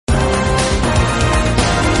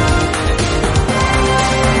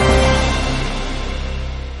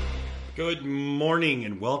Good morning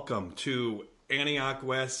and welcome to Antioch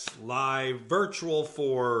West Live Virtual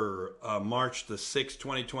for March the 6th,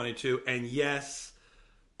 2022. And yes,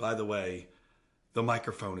 by the way, the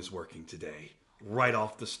microphone is working today, right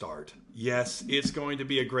off the start. Yes, it's going to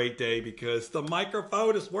be a great day because the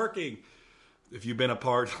microphone is working. If you've been a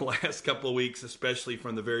part of the last couple of weeks, especially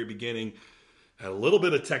from the very beginning, had a little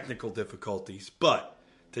bit of technical difficulties. But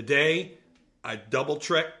today, I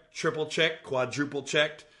double-checked, triple-checked,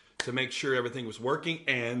 quadruple-checked to make sure everything was working,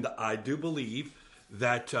 and I do believe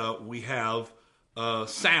that we have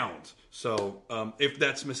sound. So if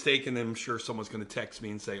that's mistaken, then I'm sure someone's going to text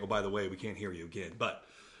me and say, oh, by the way, we can't hear you again. But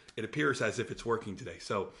it appears as if it's working today.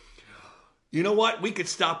 So you know what? We could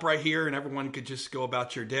stop right here, and everyone could just go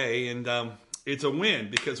about your day, and it's a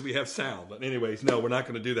win because we have sound. But anyways, no, we're not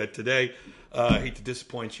going to do that today. I hate to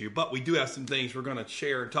disappoint you, but we do have some things we're going to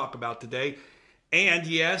share and talk about today. And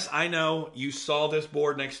yes, I know you saw this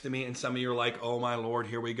board next to me and some of you are like, oh my Lord,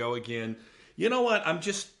 here we go again. You know what? I'm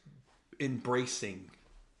just embracing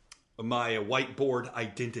my whiteboard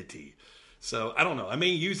identity. So I don't know. I may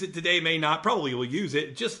use it today, may not. Probably will use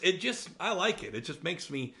it. I like it. It just makes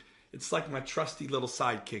me, it's like my trusty little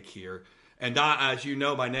sidekick here. And as you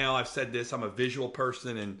know by now, I've said this, I'm a visual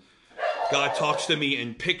person and God talks to me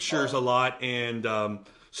in pictures a lot. And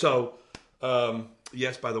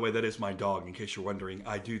yes, by the way, that is my dog, in case you're wondering.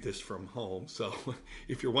 I do this from home. So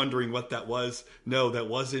if you're wondering what that was, no, that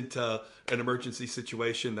wasn't an emergency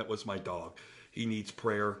situation. That was my dog. He needs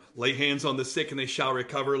prayer. Lay hands on the sick and they shall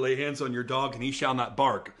recover. Lay hands on your dog and he shall not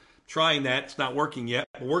bark. Trying that. It's not working yet,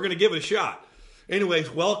 but we're going to give it a shot. Anyways,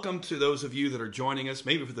 welcome to those of you that are joining us,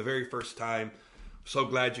 maybe for the very first time. So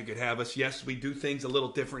glad you could have us. Yes, we do things a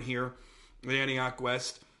little different here at Antioch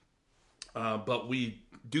West, but we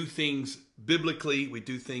do things biblically. We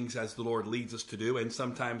do things as the Lord leads us to do, and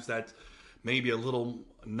sometimes that's maybe a little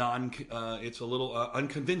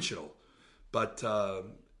unconventional, but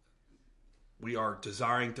we are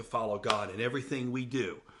desiring to follow God in everything we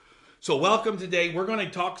do. So welcome today. We're going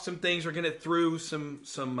to talk some things. We're going to through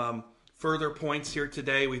some further points here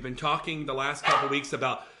today. We've been talking the last couple of weeks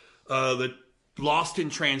about the lost in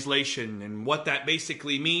translation, and what that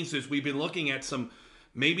basically means is we've been looking at some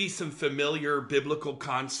familiar biblical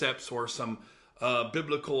concepts or some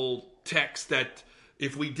biblical texts that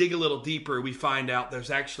if we dig a little deeper, we find out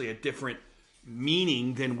there's actually a different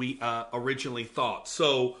meaning than we originally thought.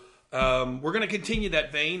 So we're going to continue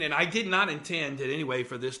that vein, and I did not intend in any way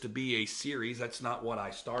for this to be a series. That's not what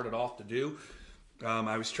I started off to do.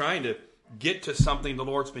 I was trying to get to something the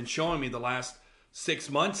Lord's been showing me the last 6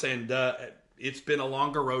 months, and it's been a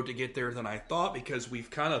longer road to get there than I thought, because we've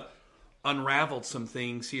kind of unraveled some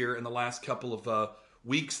things here in the last couple of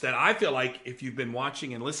weeks that I feel like if you've been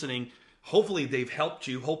watching and listening, hopefully they've helped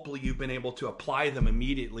you. Hopefully you've been able to apply them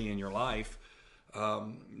immediately in your life.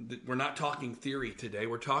 We're not talking theory today.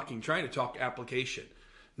 We're trying to talk application.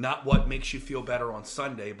 Not what makes you feel better on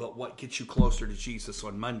Sunday, but what gets you closer to Jesus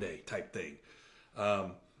on Monday type thing.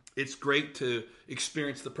 It's great to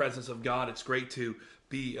experience the presence of God. It's great to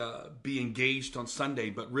be engaged on Sunday,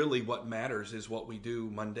 but really what matters is what we do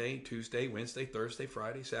Monday, Tuesday, Wednesday, Thursday,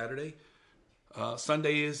 Friday, Saturday.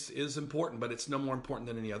 Sunday is important, but it's no more important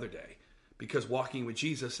than any other day, because walking with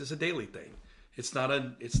Jesus is a daily thing. It's not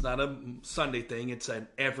a Sunday thing. It's an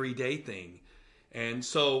everyday thing. And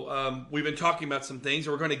so we've been talking about some things.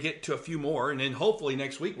 We're going to get to a few more, and then hopefully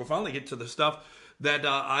next week we'll finally get to the stuff that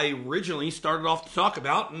I originally started off to talk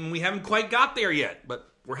about, and we haven't quite got there yet, but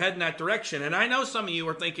we're heading that direction. And I know some of you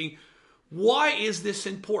are thinking, why is this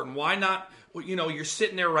important? Why not? Well, you're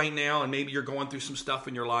sitting there right now and maybe you're going through some stuff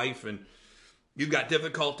in your life and you've got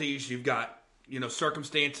difficulties. You've got,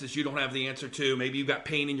 circumstances you don't have the answer to. Maybe you've got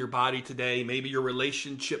pain in your body today. Maybe your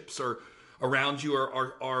relationships around you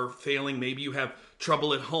are failing. Maybe you have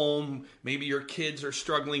trouble at home. Maybe your kids are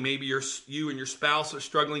struggling. Maybe you and your spouse are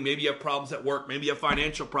struggling. Maybe you have problems at work. Maybe you have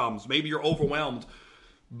financial problems. Maybe you're overwhelmed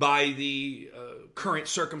by the current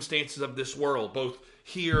circumstances of this world, both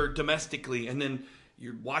here domestically, and then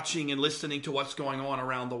you're watching and listening to what's going on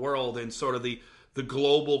around the world and sort of the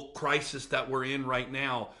global crisis that we're in right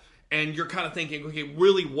now. And you're kind of thinking, okay,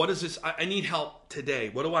 really, what is this? I need help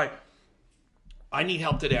today. I need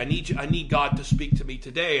help today. I need God to speak to me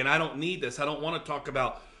today, and I don't need this. I don't want to talk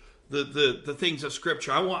about the things of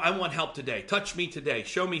Scripture. I want help today. Touch me today.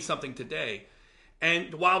 Show me something today.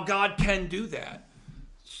 And while God can do that,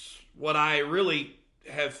 what I really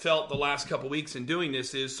have felt the last couple weeks in doing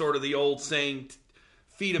this is sort of the old saying,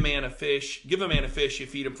 feed a man a fish, give a man a fish, you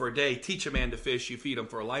feed him for a day, teach a man to fish, you feed him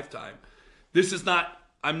for a lifetime.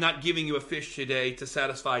 I'm not giving you a fish today to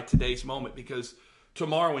satisfy today's moment, because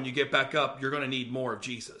tomorrow when you get back up, you're going to need more of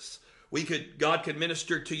Jesus. God could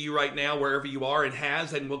minister to you right now wherever you are, and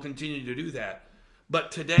has, and will continue to do that.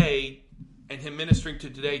 But today, and him ministering to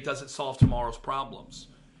today, doesn't solve tomorrow's problems.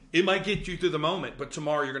 It might get you through the moment, but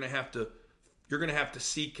tomorrow you're going to have to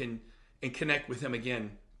seek and connect with him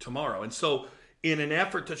again tomorrow. And so, in an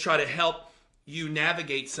effort to try to help you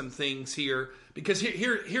navigate some things here, because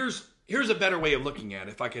here's a better way of looking at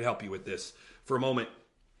it, if I could help you with this for a moment.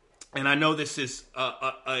 And I know this is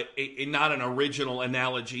not an original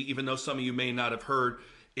analogy, even though some of you may not have heard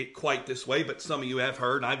it quite this way, but some of you have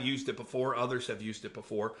heard, and I've used it before, others have used it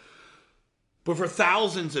before. But for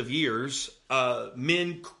thousands of years,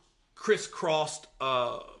 men crisscrossed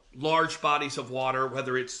large bodies of water,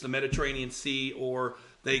 whether it's the Mediterranean Sea or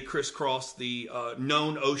they crisscrossed the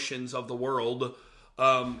known oceans of the world,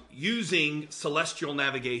 using celestial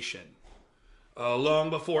navigation. Long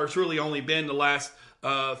before, it's really only been the last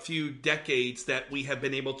few decades that we have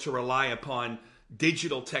been able to rely upon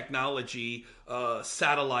digital technology,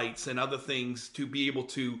 satellites and other things to be able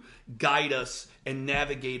to guide us and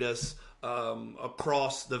navigate us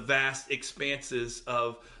across the vast expanses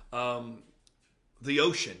of the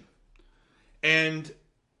ocean. And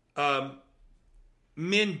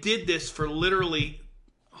men did this for literally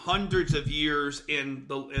hundreds of years in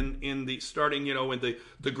the starting, in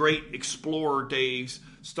the great explorer days,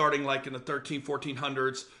 starting like in the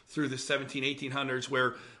 1400s through the 1800s,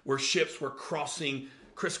 where ships were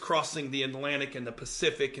crisscrossing the Atlantic and the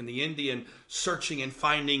Pacific and the Indian, searching and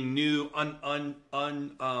finding new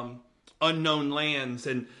unknown lands.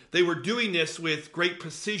 And they were doing this with great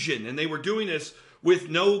precision, and they were doing this with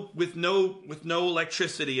no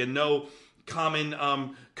electricity and no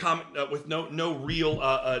with no real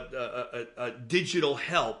digital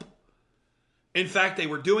help. In fact, they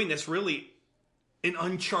were doing this really in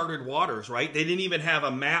uncharted waters, right? They didn't even have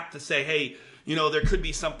a map to say, hey, there could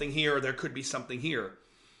be something here, or there could be something here.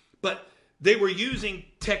 But they were using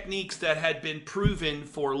techniques that had been proven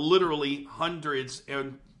for literally hundreds,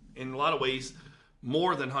 and in a lot of ways,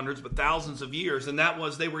 more than hundreds, but thousands of years. And that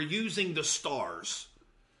was, they were using the stars.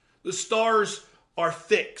 The stars are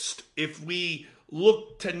fixed. If we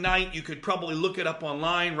look tonight, you could probably look it up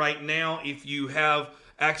online right now. If you have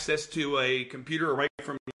access to a computer or right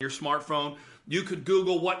from your smartphone, you could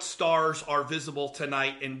Google what stars are visible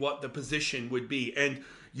tonight and what the position would be. And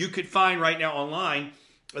you could find right now online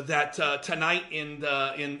that tonight in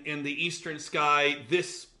the eastern sky,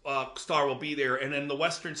 this star will be there. And in the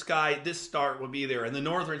western sky, this star will be there. And the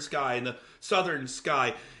northern sky and the southern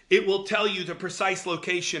sky. It will tell you the precise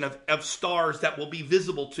location of stars that will be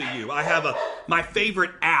visible to you. I have my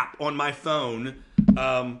favorite app on my phone.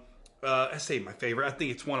 I say my favorite. I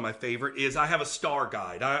think it's one of my favorite. Is I have a star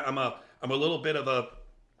guide. I'm a little bit of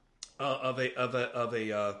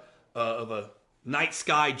a night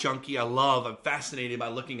sky junkie. I'm fascinated by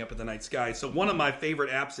looking up at the night sky. So one of my favorite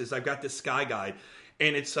apps is I've got this sky guide,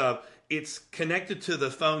 and it's connected to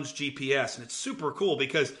the phone's GPS, and it's super cool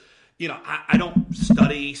because I don't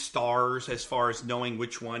study stars as far as knowing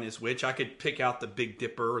which one is which. I could pick out the Big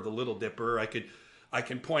Dipper or the Little Dipper. I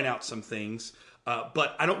can point out some things,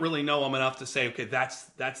 but I don't really know them enough to say, okay,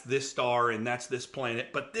 that's this star and that's this planet.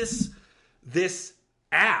 But this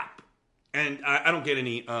app, and I don't get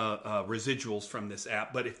any residuals from this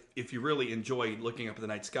app, but if you really enjoy looking up at the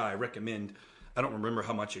night sky, I recommend. I don't remember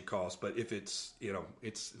how much it costs, but if it's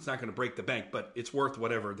it's not going to break the bank, but it's worth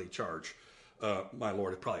whatever they charge. My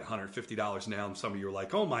Lord, it's probably $150 now, and some of you are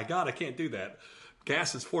like, oh my God, I can't do that.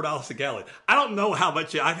 Gas is $4 a gallon. I don't know how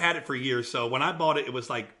much. I've had it for years, so when I bought it, it was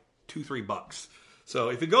like $2-3. So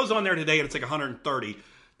if it goes on there today and it's like $130,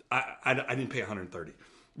 I didn't pay $130.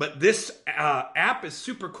 But this app is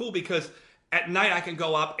super cool because at night I can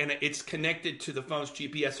go up and it's connected to the phone's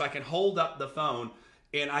GPS, so I can hold up the phone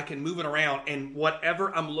and I can move it around, and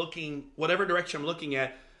whatever direction I'm looking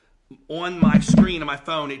at, on my screen on my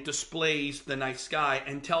phone, it displays the night sky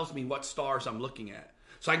and tells me what stars I'm looking at.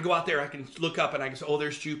 So I can go out there, I can look up and I can say, oh,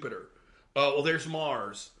 there's Jupiter. Oh, there's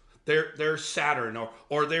Mars. There's Saturn,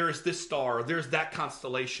 or there's this star, or there's that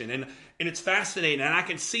constellation. And it's fascinating, and I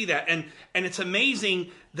can see that. And it's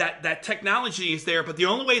amazing that technology is there, but the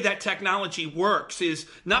only way that technology works is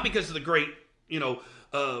not because of the great,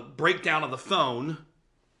 breakdown of the phone,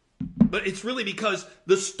 but it's really because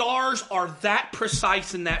the stars are that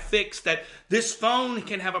precise and that fixed that this phone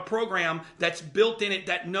can have a program that's built in it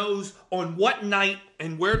that knows on what night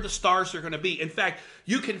and where the stars are going to be. In fact,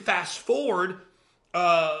 you can fast forward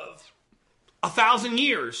 1,000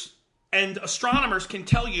 years, and astronomers can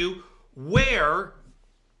tell you where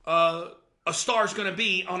a star is going to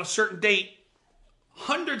be on a certain date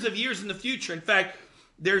hundreds of years in the future. In fact,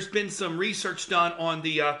 there's been some research done on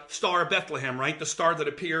the Star of Bethlehem, right? The star that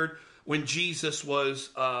appeared when Jesus was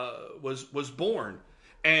born.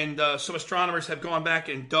 And some astronomers have gone back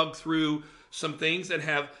and dug through some things that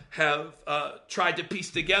have tried to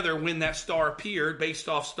piece together when that star appeared based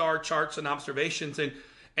off star charts and observations,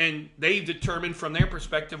 and they've determined from their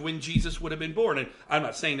perspective when Jesus would have been born. And I'm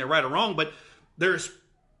not saying they're right or wrong, but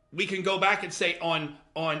we can go back and say on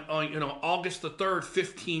August the 3rd,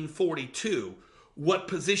 1542, what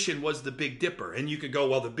position was the Big Dipper? And you could go,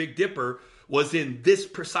 well, the Big Dipper was in this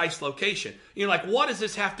precise location. You're like, what does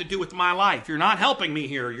this have to do with my life? You're not helping me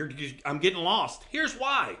here. I'm getting lost. Here's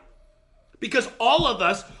why. Because all of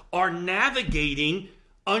us are navigating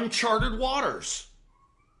uncharted waters.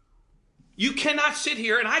 You cannot sit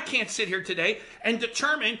here, and I can't sit here today and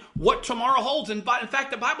determine what tomorrow holds. And in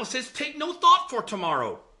fact, the Bible says, take no thought for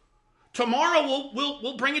tomorrow. Tomorrow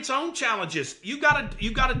will bring its own challenges. You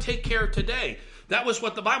gotta take care of today. That was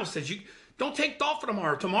what the Bible says. You don't take thought for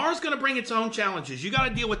tomorrow. Tomorrow's going to bring its own challenges. You got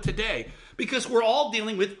to deal with today, because we're all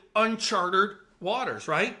dealing with uncharted waters,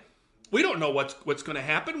 right? We don't know what's going to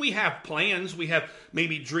happen. We have plans. We have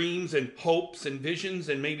maybe dreams and hopes and visions,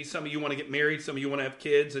 and maybe some of you want to get married, some of you want to have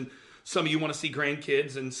kids, and some of you want to see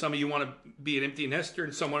grandkids, and some of you want to be an empty nester,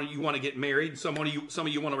 and some of you want to get married, some of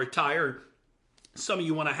you want to retire, some of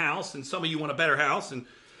you want a house, and some of you want a better house, and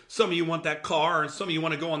some of you want that car, and some of you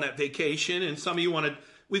want to go on that vacation, and some of you want to...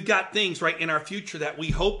 We've got things right in our future that we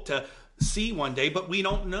hope to see one day, but we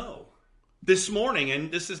don't know. This morning, and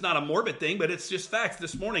this is not a morbid thing, but it's just facts.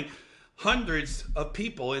 This morning, hundreds of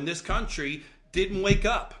people in this country didn't wake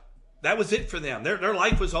up. That was it for them. Their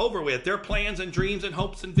life was over with. Their plans and dreams and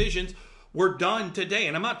hopes and visions were done today.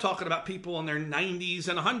 And I'm not talking about people in their 90s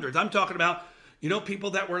and 100s. I'm talking about,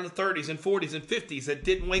 people that were in the 30s and 40s and 50s that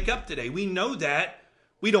didn't wake up today. We know that.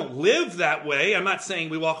 We don't live that way. I'm not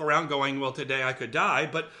saying we walk around going, well, today I could die.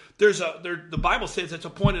 But the Bible says it's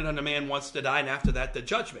appointed unto man once to die, and after that, the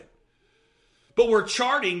judgment. But we're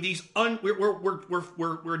charting these,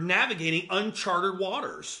 we're navigating uncharted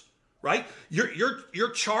waters, right?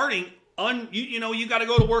 You're charting, you got to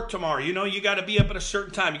go to work tomorrow. You got to be up at a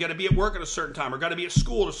certain time. You got to be at work at a certain time, or got to be at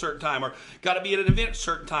school at a certain time, or got to be at an event at a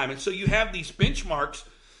certain time. And so you have these benchmarks,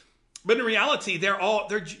 but in reality,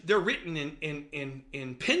 they're written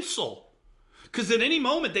in pencil, because at any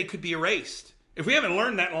moment they could be erased. If we haven't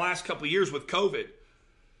learned that in the last couple of years with COVID,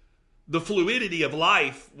 the fluidity of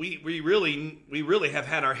life, we really have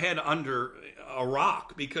had our head under a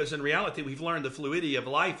rock, because in reality we've learned the fluidity of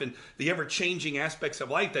life and the ever-changing aspects of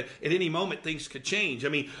life, that at any moment things could change. I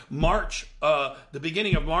mean, the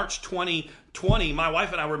beginning of March 2020, my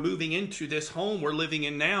wife and I were moving into this home we're living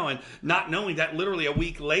in now, and not knowing that literally a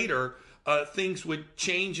week later things would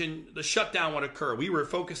change and the shutdown would occur. We were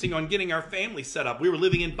focusing on getting our family set up. We were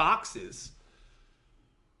living in boxes,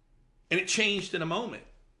 and it changed in a moment.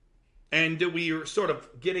 And we were sort of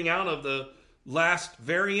getting out of the last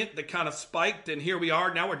variant that kind of spiked, and here we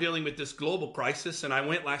are. Now we're dealing with this global crisis, and I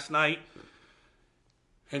went last night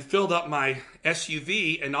and filled up my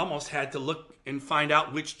SUV and almost had to look and find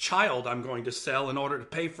out which child I'm going to sell in order to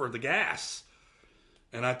pay for the gas.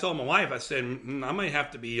 And I told my wife, I said, I might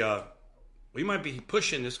have to be, we might be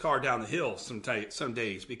pushing this car down the hill some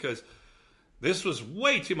days, because this was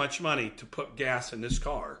way too much money to put gas in this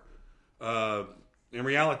car. In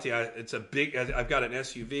reality, I've got an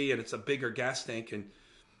SUV, and it's a bigger gas tank, and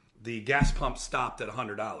the gas pump stopped at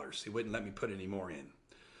 $100. He wouldn't let me put any more in.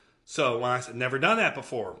 So I said, never done that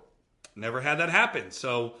before. Never had that happen.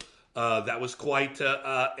 So that was quite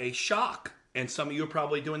a shock. And some of you are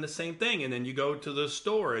probably doing the same thing. And then you go to the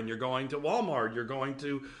store, and you're going to Walmart, you're going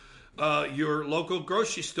to your local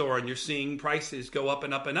grocery store, and you're seeing prices go up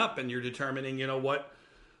and up and up, and you're determining,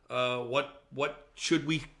 what should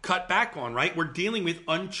we cut back on, right? We're dealing with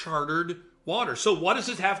uncharted water. So what does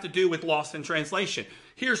this have to do with lost in translation?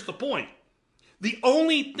 Here's the point. The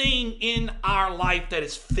only thing in our life that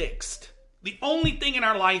is fixed, the only thing in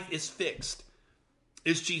our life is fixed,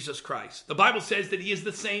 is Jesus Christ. The Bible says that he is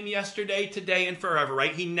the same yesterday, today, and forever,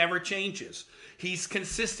 right? He never changes. He's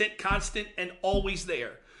consistent, constant, and always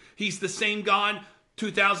there. He's the same God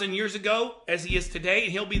 2,000 years ago as he is today,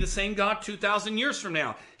 and he'll be the same God 2,000 years from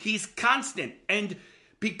now. He's constant, and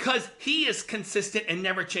because he is consistent and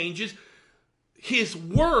never changes, his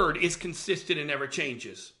word is consistent and never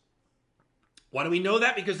changes. Why do we know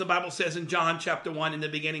that? Because the Bible says in John chapter 1, in the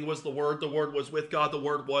beginning was the Word was with God, the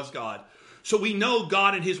Word was God. So we know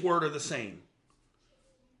God and his word are the same.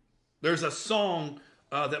 There's a song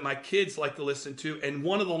that my kids like to listen to, and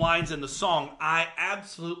one of the lines in the song, I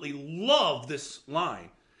absolutely love this line.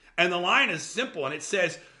 And the line is simple, and it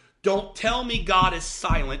says, "Don't tell me God is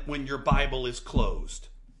silent when your Bible is closed."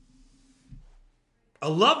 I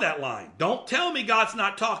love that line. Don't tell me God's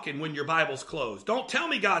not talking when your Bible's closed. Don't tell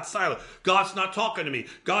me God's silent. God's not talking to me.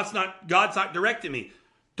 God's not directing me.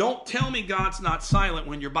 Don't tell me God's not silent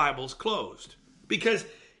when your Bible's closed. Because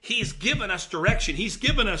he's given us direction. He's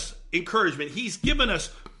given us encouragement. He's given us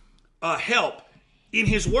help in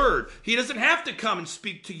his word. He doesn't have to come and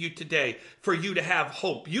speak to you today for you to have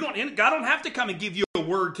hope. God don't have to come and give you a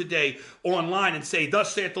word today online and say,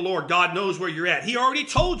 thus saith the Lord. God knows where you're at. He already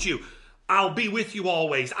told you, I'll be with you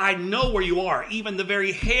always. I know where you are. Even the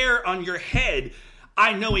very hair on your head,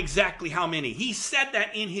 I know exactly how many. He said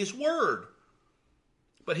that in his word.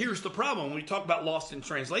 But here's the problem. When we talk about lost in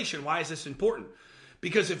translation, why is this important?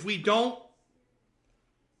 Because if we don't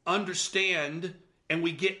understand and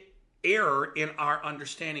we get error in our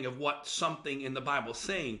understanding of what something in the Bible is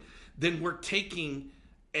saying, then we're taking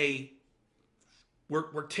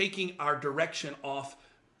our direction off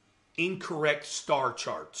incorrect star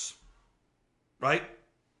charts. Right?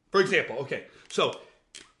 For example, okay, so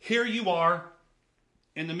here you are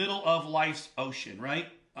in the middle of life's ocean, right?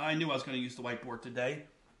 I knew I was going to use the whiteboard today.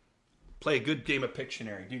 Play a good game of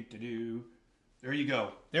Pictionary. There you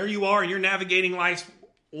go. There you are, and you're navigating life,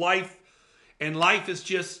 and life is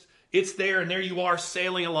just, it's there, and there you are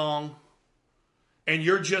sailing along, and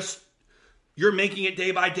you're making it day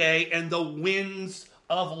by day, and the winds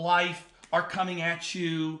of life are coming at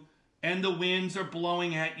you, and the winds are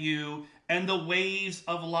blowing at you, and the waves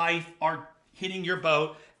of life are hitting your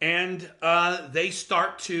boat, and they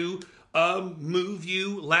start to move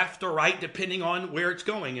you left or right depending on where it's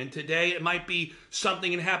going. And today it might be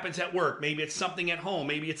something that happens at work. Maybe it's something at home.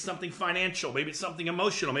 Maybe it's something financial. Maybe it's something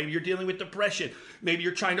emotional. Maybe you're dealing with depression. Maybe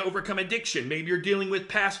you're trying to overcome addiction. Maybe you're dealing with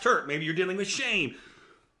past hurt. Maybe you're dealing with shame.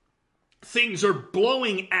 Things are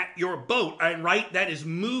blowing at your boat, right? That is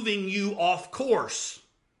moving you off course.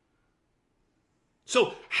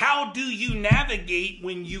 So how do you navigate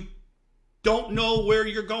when you don't know where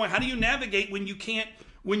you're going? How do you navigate when you can't,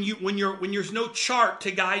 when there's no chart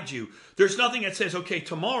to guide you? There's nothing that says, okay,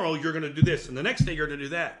 tomorrow you're going to do this, and the next day you're going to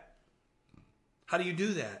do that. How do you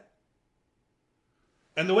do that?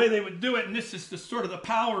 And the way they would do it, and this is the sort of the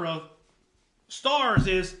power of stars,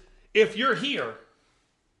 is if you're here,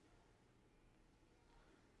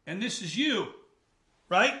 and this is you,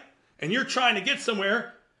 right? And you're trying to get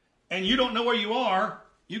somewhere, and you don't know where you are,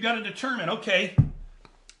 you got to determine, okay,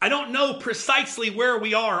 I don't know precisely where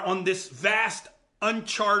we are on this vast,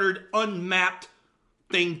 uncharted, unmapped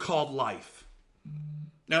thing called life.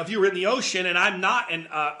 Now, if you were in the ocean, and I'm not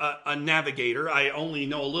a navigator, I only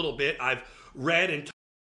know a little bit. I've read and talked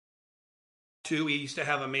to. We used to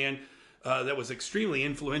have a man that was extremely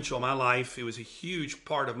influential in my life. He was a huge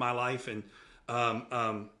part of my life, and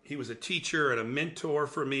he was a teacher and a mentor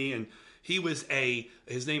for me, and his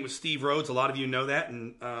name was Steve Rhodes. A lot of you know that.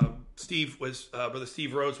 And Brother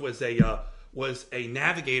Steve Rhodes was a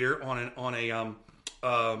navigator on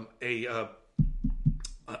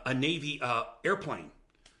a Navy airplane.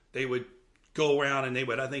 They would go around and they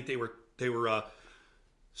were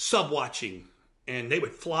sub watching, and they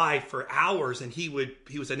would fly for hours, and he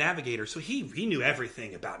was a navigator. So he knew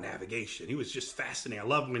everything about navigation. He was just fascinating. I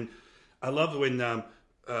loved when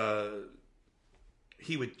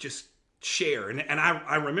he would just share. And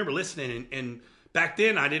I remember listening, and back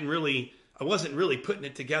then I wasn't really putting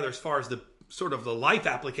it together as far as the sort of the life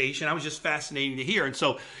application. I was just fascinating to hear. And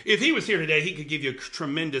so if he was here today, he could give you a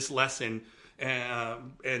tremendous lesson.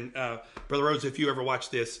 And Brother Rhodes, if you ever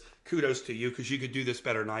watch this, kudos to you, because you could do this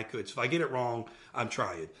better than I could. So if I get it wrong, I'm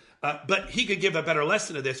trying. But he could give a better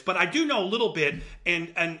lesson of this. But I do know a little bit,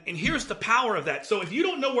 and here's the power of that. So if you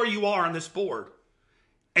don't know where you are on this board,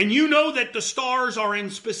 and you know that the stars are in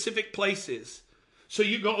specific places, so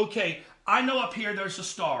you go, okay, I know up here there's a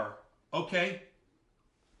star, okay?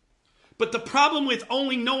 But the problem with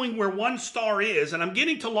only knowing where one star is, and I'm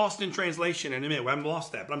getting to lost in translation in a minute, I haven't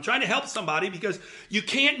lost that, but I'm trying to help somebody, because you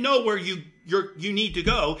can't know where you need to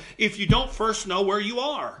go if you don't first know where you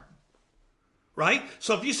are, right?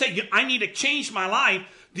 So if you say, I need to change my life,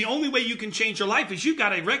 the only way you can change your life is you've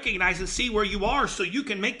got to recognize and see where you are so you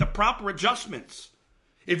can make the proper adjustments.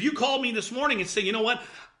 If you called me this morning and say, you know what,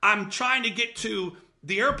 I'm trying to get to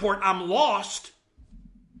the airport, I'm lost,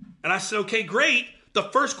 and I said, okay, great. The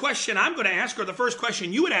first question I'm going to ask, or the first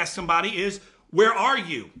question you would ask somebody, is, where are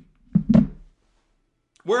you?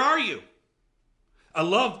 Where are you? I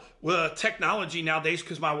love technology nowadays,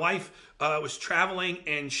 because my wife was traveling,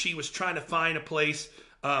 and she was trying to find a place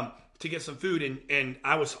to get some food, and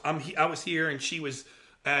I was here, and she was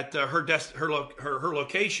at her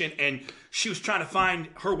location, and she was trying to find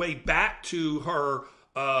her way back to her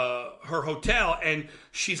her hotel, and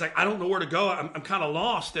she's like, I don't know where to go. I'm kind of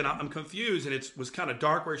lost and I'm confused, and it was kind of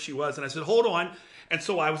dark where she was. And I said, hold on. And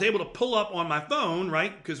so I was able to pull up on my phone,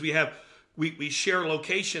 right? Because we share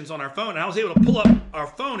locations on our phone, and I was able to pull up our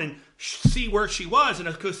phone and see where she was, and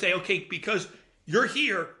I could say, okay, because you're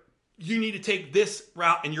here, you need to take this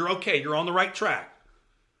route, and you're okay. You're on the right track.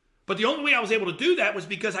 But the only way I was able to do that was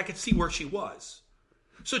because I could see where she was.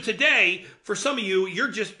 So today, for some of you,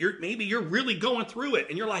 maybe you're really going through it,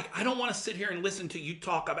 and you're like, I don't want to sit here and listen to you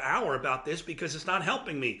talk an hour about this because it's not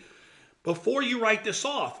helping me. Before you write this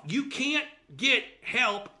off, you can't get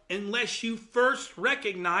help unless you first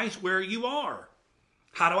recognize where you are.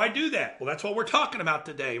 How do I do that? Well, that's what we're talking about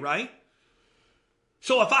today, right?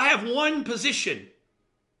 So if I have one position,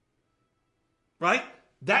 right,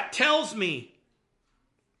 that tells me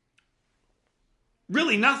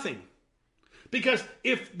really nothing. Because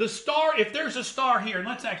if there's a star here, and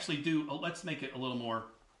let's make it a little more,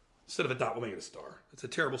 instead of a dot, we'll make it a star. It's a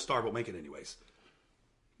terrible star, but we'll make it anyways.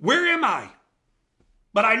 Where am I?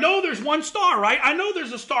 But I know there's one star, right? I know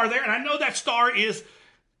there's a star there, and I know that star is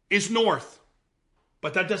north.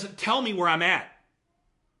 But that doesn't tell me where I'm at.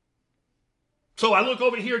 So I look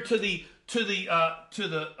over here to the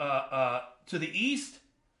east,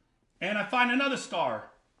 and I find another star.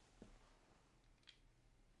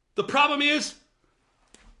 The problem is,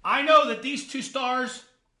 I know that these two stars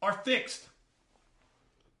are fixed.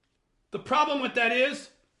 The problem with that is,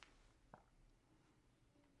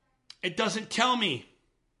 it doesn't tell me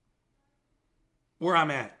where I'm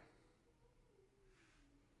at.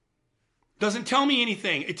 Doesn't tell me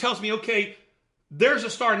anything. It tells me, okay, there's a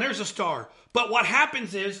star and there's a star. But what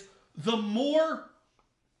happens is, the more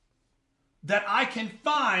that I can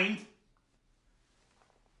find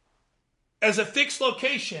as a fixed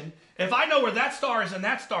location, if I know where that star is and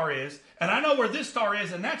that star is, and I know where this star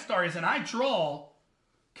is and that star is, and I draw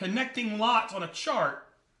connecting lots on a chart,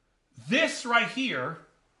 this right here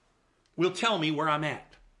will tell me where I'm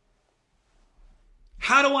at.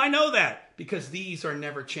 How do I know that? Because these are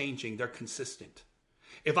never changing. They're consistent.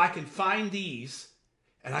 If I can find these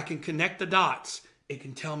and I can connect the dots, it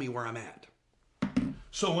can tell me where I'm at.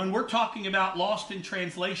 So when we're talking about lost in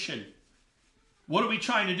translation, what are we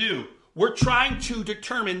trying to do? We're trying to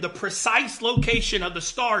determine the precise location of the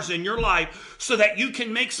stars in your life so that you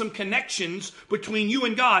can make some connections between you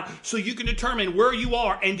and God, so you can determine where you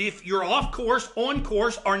are and if you're off course, on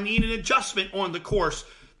course, or need an adjustment on the course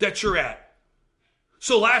that you're at.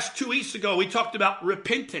 So 2 weeks ago, we talked about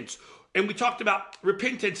repentance. And we talked about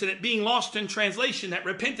repentance and it being lost in translation. That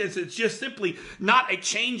repentance is just simply not a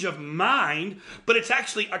change of mind, but it's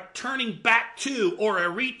actually a turning back to, or a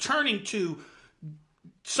returning to,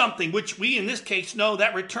 something, which we in this case know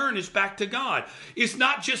that return is back to God. It's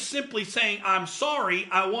not just simply saying, I'm sorry,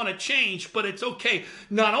 I want to change, but it's okay.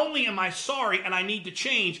 Not only am I sorry and I need to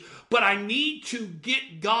change, but I need to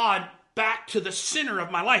get God back to the center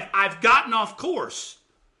of my life. I've gotten off course.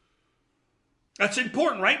 That's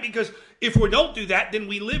important, right? Because if we don't do that, then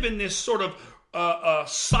we live in this sort of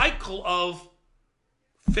cycle of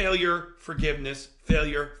failure, forgiveness,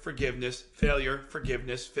 failure, forgiveness, failure,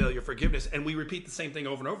 forgiveness, failure, forgiveness. And we repeat the same thing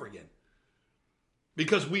over and over again.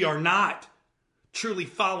 Because we are not truly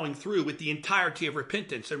following through with the entirety of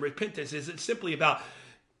repentance. And repentance isn't simply about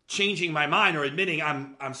changing my mind or admitting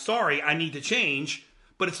I'm sorry, I need to change.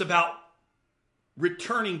 But it's about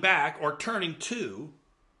returning back or turning to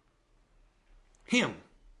Him.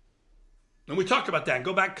 And we talked about that. And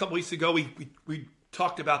go back a couple weeks ago, we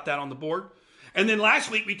talked about that on the board. And then last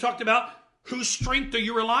week we talked about whose strength are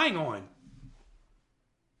you relying on?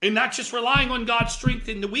 And not just relying on God's strength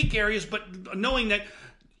in the weak areas, but knowing that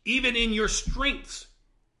even in your strengths,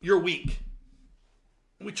 you're weak.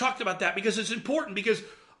 And we talked about that because it's important, because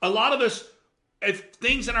a lot of us, if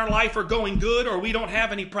things in our life are going good or we don't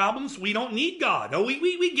have any problems, we don't need God. No,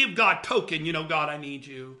 we give God token. God, I need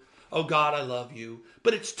you. Oh, God, I love you.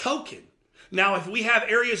 But it's token. Now, if we have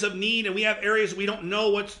areas of need and we have areas we don't know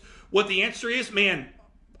what the answer is, man,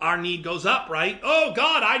 our need goes up, right? Oh,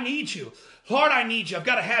 God, I need you. Lord, I need you. I've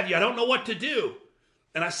got to have you. I don't know what to do.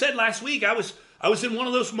 And I said last week, I was in one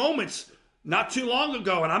of those moments not too long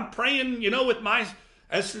ago, and I'm praying, with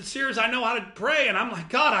as sincere as I know how to pray, and I'm like,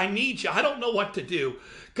 God, I need you. I don't know what to do.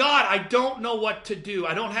 God, I don't know what to do.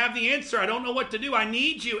 I don't have the answer. I don't know what to do. I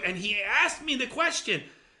need you. And He asked me the question,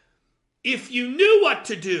 if you knew what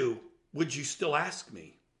to do, would you still ask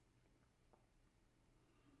me?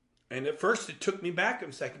 And at first it took me back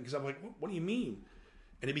a second, because I'm like, what do you mean?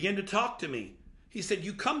 And He began to talk to me. He said,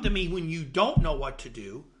 you come to me when you don't know what to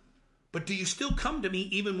do, but do you still come to me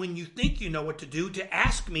even when you think you know what to do, to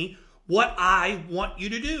ask me what I want you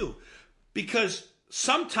to do? Because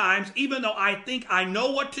sometimes, even though I think I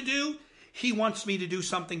know what to do, he wants me to do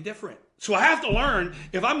something different. So I have to learn,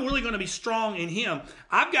 if I'm really going to be strong in him,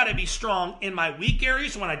 I've got to be strong in my weak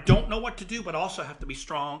areas when I don't know what to do, but also have to be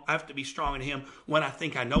strong. I have to be strong in him when I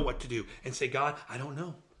think I know what to do and say, God, I don't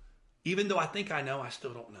know. Even though I think I know, I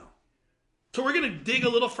still don't know. So we're going to dig a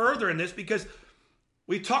little further in this because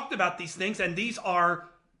we talked about these things and these are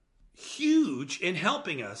huge in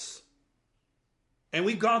helping us. And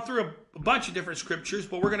we've gone through a bunch of different scriptures,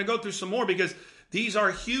 but we're going to go through some more because these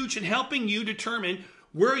are huge in helping you determine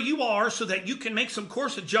where you are so that you can make some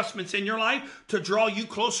course adjustments in your life to draw you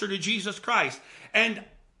closer to Jesus Christ. And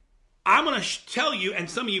I'm going to tell you, and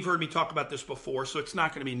some of you have heard me talk about this before, so it's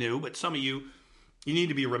not going to be new, but some of you need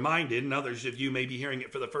to be reminded, and others of you may be hearing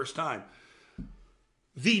it for the first time.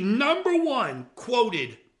 The number one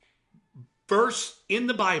quoted verse in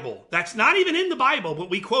the Bible, that's not even in the Bible, but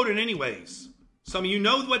we quote it anyways. Some of you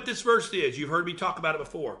know what this verse is. You've heard me talk about it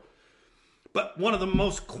before. But one of the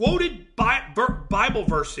most quoted Bible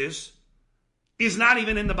verses is not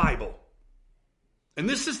even in the Bible. And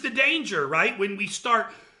this is the danger, right? When we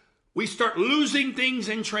start losing things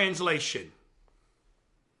in translation.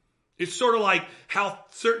 It's sort of like how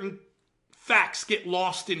certain facts get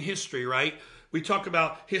lost in history, right? We talk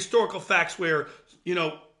about historical facts where,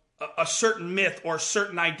 a certain myth or a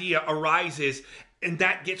certain idea arises and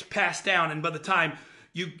that gets passed down. And by the time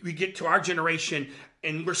we get to our generation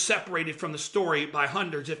and we're separated from the story by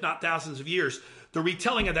hundreds, if not thousands of years, the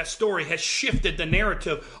retelling of that story has shifted the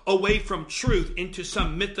narrative away from truth into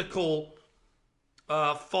some mythical,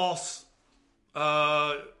 false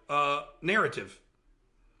narrative.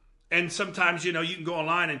 And sometimes, you can go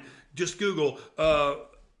online and just Google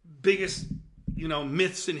biggest,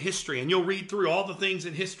 myths in history. And you'll read through all the things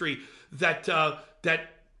in history that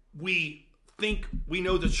we think we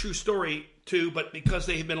know the true story to, but because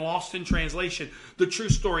they have been lost in translation, the true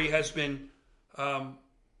story has been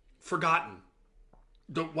forgotten.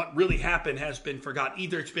 What really happened has been forgotten.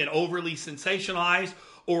 Either it's been overly sensationalized,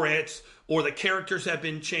 or the characters have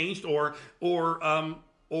been changed, or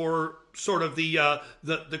sort of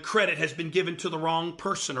the credit has been given to the wrong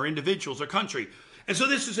person or individuals or country. And so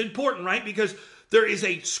this is important, right? Because there is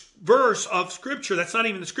a verse of scripture that's not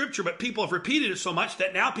even the scripture, but people have repeated it so much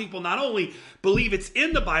that now people not only believe it's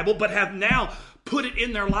in the Bible, but have now put it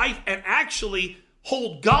in their life and actually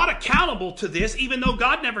hold God accountable to this, even though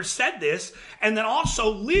God never said this, and then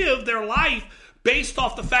also live their life based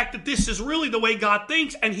off the fact that this is really the way God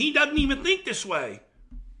thinks, and he doesn't even think this way.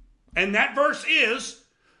 And that verse is,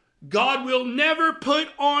 God will never put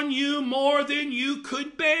on you more than you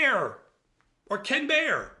could bear or can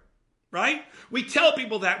bear, right? We tell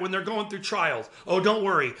people that when they're going through trials. Oh, don't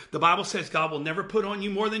worry. The Bible says God will never put on you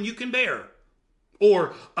more than you can bear.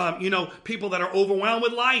 Or, people that are overwhelmed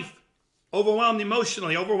with life, overwhelmed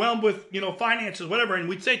emotionally, overwhelmed with, finances, whatever. And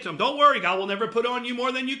we'd say to them, don't worry, God will never put on you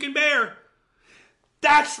more than you can bear.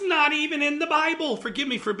 That's not even in the Bible. Forgive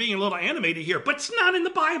me for being a little animated here, but it's not in the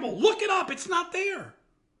Bible. Look it up. It's not there.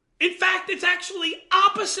 In fact, it's actually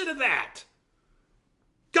opposite of that.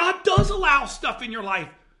 God does allow stuff in your life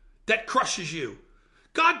that crushes you.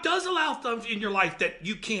 God does allow stuff in your life that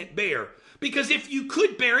you can't bear. Because if you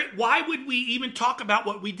could bear it, why would we even talk about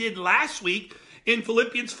what we did last week in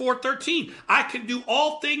Philippians 4:13? I can do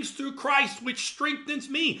all things through Christ, which strengthens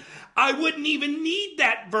me. I wouldn't even need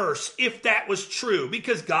that verse if that was true,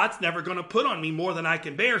 because God's never going to put on me more than I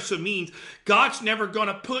can bear. So it means God's never going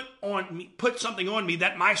to put something on me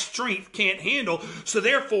that my strength can't handle. So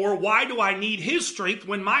therefore, why do I need his strength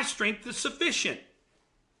when my strength is sufficient?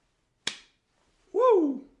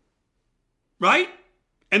 Woo! Right?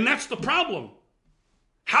 And that's the problem.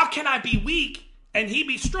 How can I be weak and he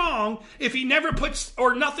be strong if he never puts,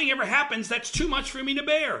 or nothing ever happens that's too much for me to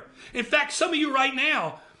bear? In fact, some of you right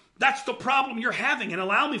now, that's the problem you're having. And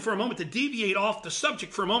allow me for a moment to deviate off the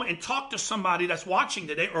subject for a moment and talk to somebody that's watching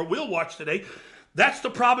today or will watch today. That's the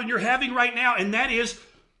problem you're having right now. And that is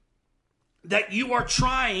that you are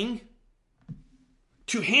trying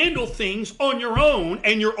to handle things on your own,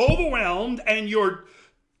 and you're overwhelmed, and you're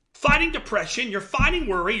fighting depression, you're fighting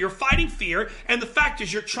worry, you're fighting fear, and the fact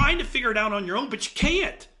is you're trying to figure it out on your own, but you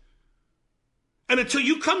can't. And until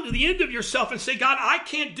you come to the end of yourself and say, God, I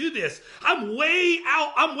can't do this. I'm way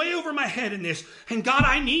over my head in this, and God,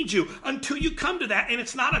 I need you. Until you come to that, and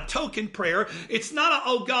it's not a token prayer, it's not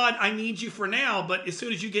oh God, I need you for now, but as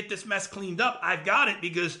soon as you get this mess cleaned up, I've got it,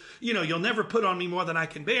 because you'll never put on me more than I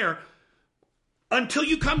can bear. Until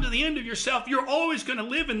you come to the end of yourself, you're always going to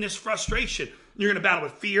live in this frustration. You're going to battle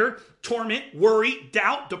with fear, torment, worry,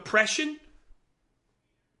 doubt, depression.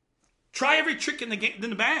 Try every trick in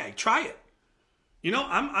the bag. Try it.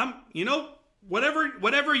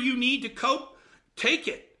 whatever you need to cope, take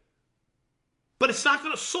it. But it's not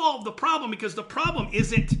going to solve the problem, because the problem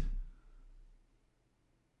isn't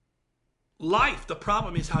life. The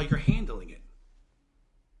problem is how you're handling it.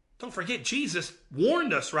 Don't forget, Jesus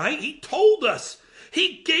warned us, right? He told us.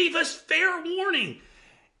 He gave us fair warning.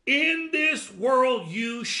 In this world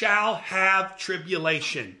you shall have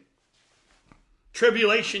tribulation.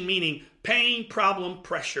 Tribulation meaning pain, problem,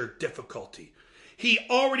 pressure, difficulty. He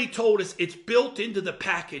already told us it's built into the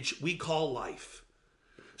package we call life.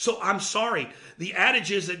 So I'm sorry. The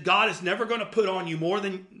adage is that God is never going to put on you more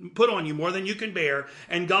than you can bear,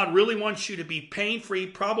 and God really wants you to be pain-free,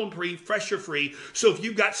 problem-free, pressure-free. So if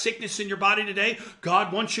you've got sickness in your body today,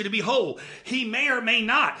 God wants you to be whole. He may or may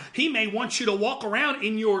not. He may want you to walk around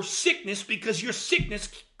in your sickness because your sickness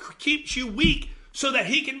keeps you weak so that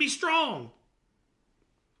he can be strong.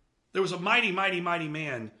 There was a mighty, mighty, mighty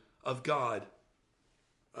man of God.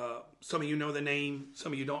 Some of you know the name.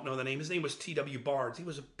 Some of you don't know the name. His name was T.W. Barnes. He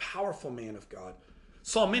was a powerful man of God.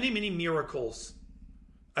 Saw many, many miracles.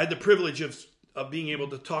 I had the privilege of being able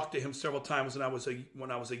to talk to him several times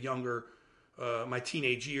when I was a younger, my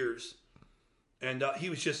teenage years. And he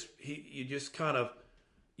was just, you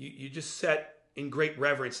just sat in great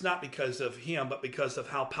reverence, not because of him, but because of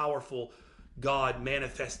how powerful God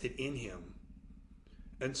manifested in him.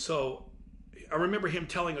 And so I remember him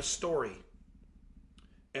telling a story.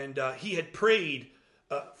 And he had prayed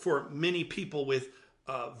for many people with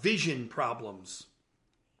vision problems,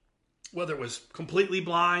 whether it was completely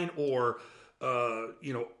blind or,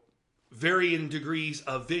 varying degrees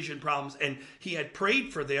of vision problems. And he had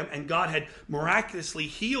prayed for them, and God had miraculously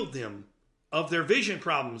healed them of their vision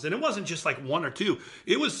problems. And it wasn't just like one or two.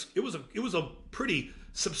 It was a pretty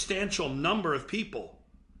substantial number of people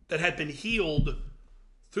that had been healed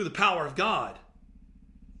through the power of God.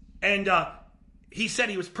 And he said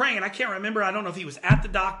he was praying. I can't remember. I don't know if he was at the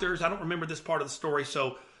doctor's. I don't remember this part of the story.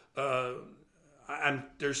 So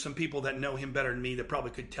there's some people that know him better than me that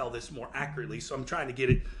probably could tell this more accurately. So I'm trying to get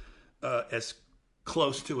it as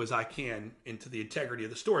close to as I can into the integrity of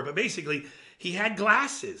the story. But basically, he had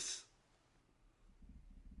glasses.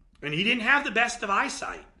 And he didn't have the best of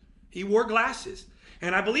eyesight. He wore glasses.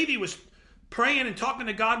 And I believe he was praying and talking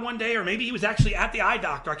to God one day, or maybe he was actually at the eye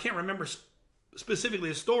doctor. I can't remember specifically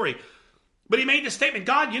the story. But he made the statement,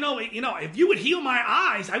 God, if you would heal my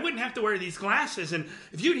eyes, I wouldn't have to wear these glasses. And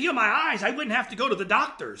if you'd heal my eyes, I wouldn't have to go to the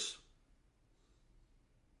doctors.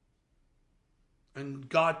 And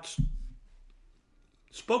God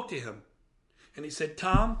spoke to him. And he said,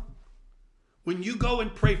 Tom, when you go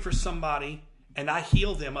and pray for somebody and I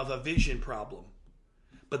heal them of a vision problem,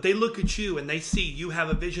 but they look at you and they see you have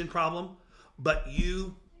a vision problem, but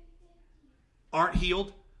you aren't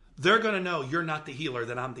healed, they're going to know you're not the healer,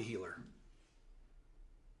 that I'm the healer.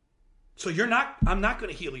 So I'm not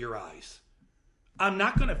going to heal your eyes. I'm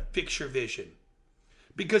not going to fix your vision.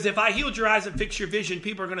 Because if I healed your eyes and fix your vision,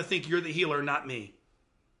 people are going to think you're the healer, not me.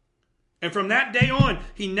 And from that day on,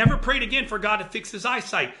 he never prayed again for God to fix his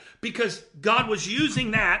eyesight, because God was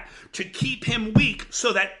using that to keep him weak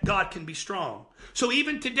so that God can be strong. So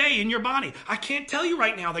even today in your body, I can't tell you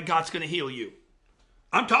right now that God's going to heal you.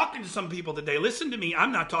 I'm talking to some people today. Listen to me.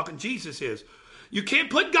 I'm not talking. Jesus is. You can't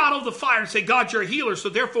put God over the fire and say, God, you're a healer, so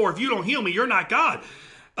therefore if you don't heal me, you're not God.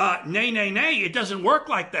 Nay. It doesn't work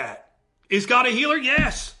like that. Is God a healer?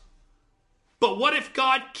 Yes. But what if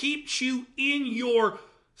God keeps you in your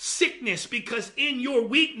sickness, because in your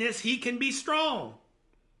weakness, he can be strong?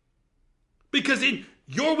 Because in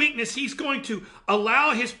your weakness, he's going to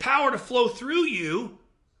allow his power to flow through you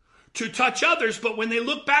to touch others. But when they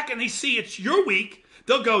look back and they see it's you're weak,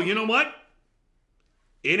 they'll go, you know what?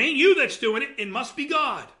 It ain't you that's doing it. It must be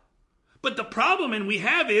God. But the problem we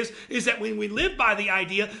have is that when we live by the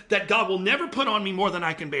idea that God will never put on me more than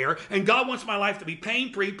I can bear, and God wants my life to be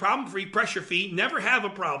pain-free, problem-free, pressure-free, never have a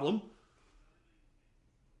problem,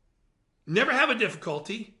 never have a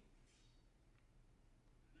difficulty,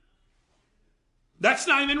 that's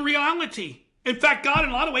not even reality. In fact, God,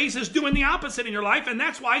 in a lot of ways, is doing the opposite in your life, and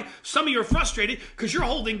that's why some of you are frustrated, because you're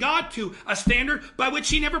holding God to a standard by which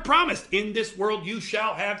he never promised. In this world you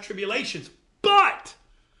shall have tribulations, but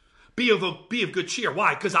be of good cheer.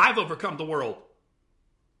 Why? Because I've overcome the world.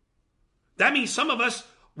 That means some of us,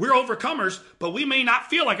 we're overcomers, but we may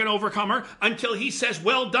not feel like an overcomer until he says,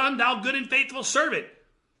 well done, thou good and faithful servant.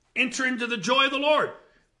 Enter into the joy of the Lord.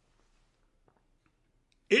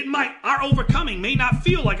 Our overcoming may not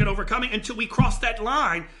feel like an overcoming until we cross that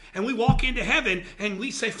line and we walk into heaven and we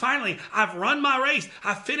say, finally, I've run my race.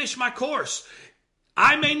 I've finished my course.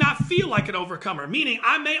 I may not feel like an overcomer, meaning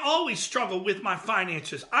I may always struggle with my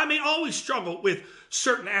finances. I may always struggle with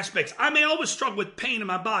certain aspects. I may always struggle with pain in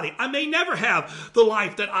my body. I may never have the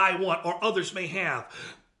life that I want or others may have.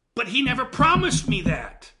 But he never promised me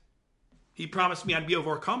that. He promised me I'd be an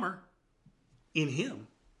overcomer in him.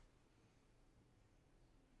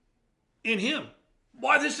 In him.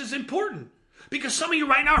 Why this is important? Because some of you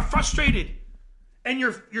right now are frustrated. And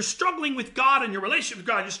you're struggling with God and your relationship with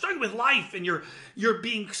God. You're struggling with life, and you're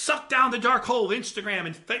being sucked down the dark hole of Instagram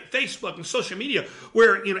and Facebook and social media,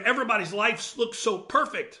 where everybody's life looks so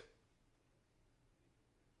perfect.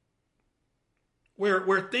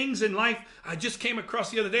 Where things in life, I just came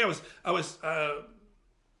across the other day. I was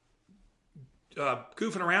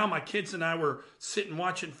goofing around. My kids and I were sitting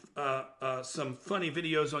watching some funny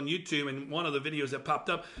videos on YouTube, and one of the videos that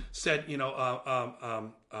popped up said,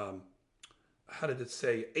 how did it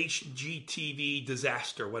say? HGTV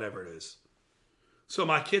disaster, whatever it is. So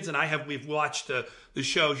my kids and we've watched the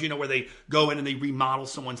shows, where they go in and they remodel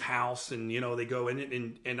someone's house, and they go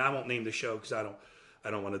in and I won't name the show because I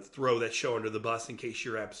don't want to throw that show under the bus in case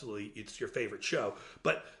it's your favorite show.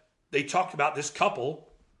 But they talked about this couple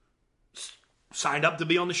signed up to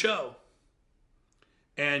be on the show,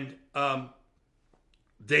 and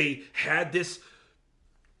they had this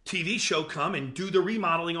TV show come and do the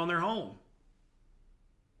remodeling on their home.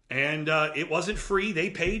 And it wasn't free. They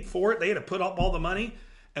paid for it. They had to put up all the money.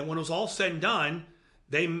 And when it was all said and done,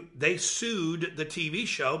 they sued the TV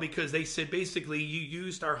show because they said, basically, you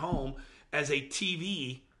used our home as a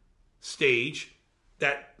TV stage,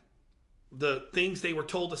 that the things they were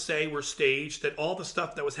told to say were staged, that all the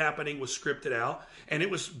stuff that was happening was scripted out. And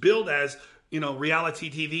it was billed as,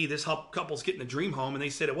 reality TV. This couple's getting a dream home. And they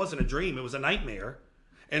said it wasn't a dream. It was a nightmare.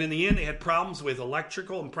 And in the end, they had problems with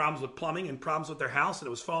electrical and problems with plumbing and problems with their house, and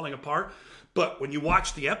it was falling apart. But when you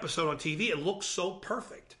watch the episode on TV, it looks so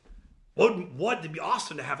perfect. It'd be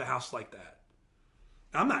awesome to have a house like that.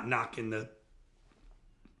 I'm not knocking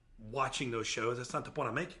watching those shows. That's not the point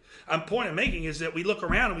I'm making. The point I'm making is that we look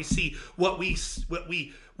around and we see what we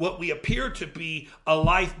appear to be a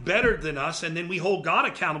life better than us, and then we hold God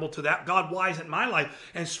accountable to that. God, why isn't my life?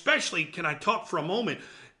 And especially, can I talk for a moment?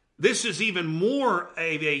 This is even more of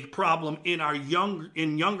a problem in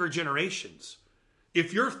younger generations.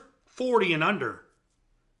 If you're 40 and under,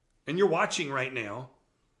 and you're watching right now,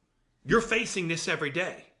 you're facing this every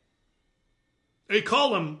day. They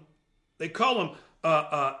call them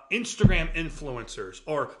Instagram influencers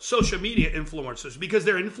or social media influencers because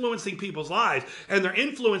they're influencing people's lives, and they're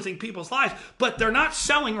influencing people's lives, but they're not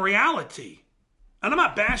selling reality. And I'm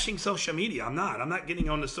not bashing social media. I'm not getting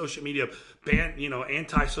on the social media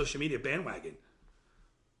anti-social media bandwagon.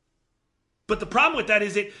 But the problem with that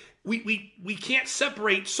is that we can't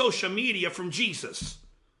separate social media from Jesus.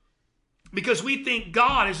 Because we think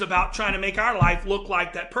God is about trying to make our life look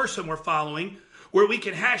like that person we're following, where we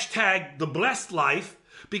can hashtag the blessed life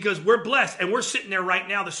because we're blessed. And we're sitting there right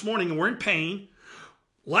now this morning and we're in pain.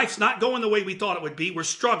 Life's not going the way we thought it would be. We're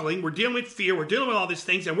struggling. We're dealing with fear. We're dealing with all these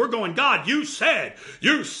things. And we're going, God, you said.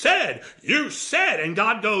 And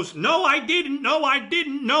God goes, no, I didn't. No, I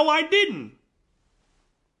didn't. No, I didn't.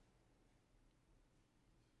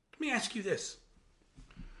 Let me ask you this.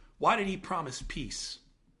 Why did he promise peace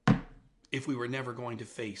if we were never going to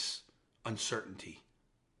face uncertainty,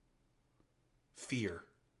 fear,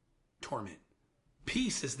 torment?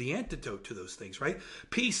 Peace is the antidote to those things, right?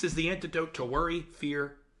 Peace is the antidote to worry,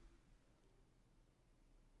 fear.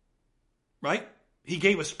 Right? He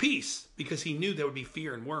gave us peace because he knew there would be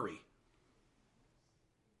fear and worry.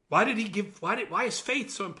 Why is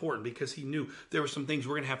faith so important? Because he knew there were some things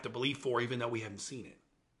we're going to have to believe for even though we haven't seen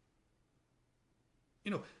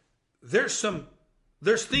it.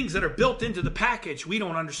 There's things that are built into the package we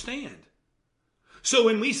don't understand. So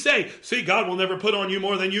when we say, see, God will never put on you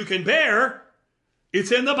more than you can bear,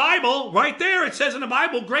 it's in the Bible, right there. It says in the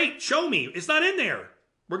Bible, great, show me. It's not in there.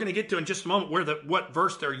 We're going to get to in just a moment what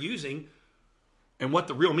verse they're using and what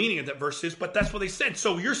the real meaning of that verse is, but that's what they said.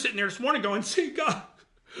 So you're sitting there this morning going, see, God,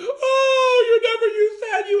 you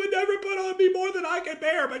said you would never put on me more than I can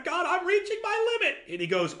bear, but God, I'm reaching my limit. And he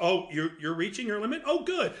goes, oh, you're reaching your limit? Oh,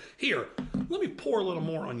 good. Here, let me pour a little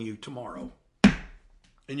more on you tomorrow.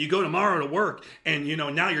 And you go tomorrow to work, and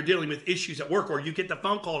now you're dealing with issues at work, or you get the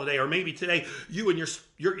phone call today, or maybe today you and your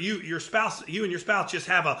spouse just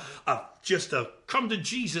have a come to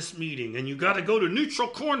Jesus meeting, and you got to go to neutral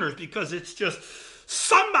corners because it's just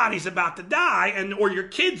somebody's about to die, or your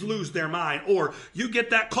kids lose their mind, or you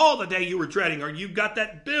get that call the day you were dreading, or you got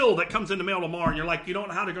that bill that comes in the mail tomorrow, and you're like, you don't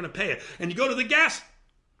know how they're going to pay it, and you go to the gas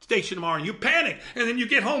station tomorrow, and you panic, and then you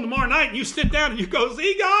get home tomorrow night and you sit down and you go,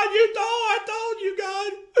 see, God, I told you,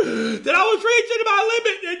 God, that I was reaching my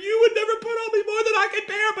limit and you would never put on me more than I could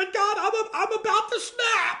bear, but God, I'm about to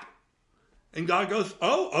snap. And God goes,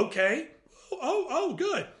 oh, okay. Oh,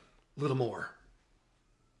 good. A little more.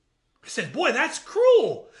 I said, boy, that's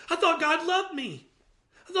cruel. I thought God loved me.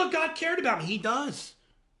 I thought God cared about me. He does.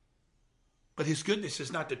 But his goodness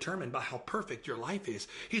is not determined by how perfect your life is.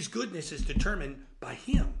 His goodness is determined by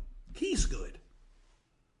him. He's good.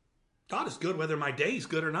 God is good whether my day is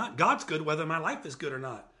good or not. God's good whether my life is good or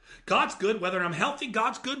not. God's good whether I'm healthy.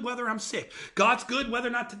 God's good whether I'm sick. God's good whether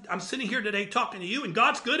or not I'm sitting here today talking to you. And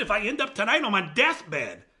God's good if I end up tonight on my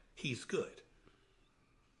deathbed. He's good.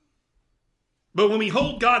 But when we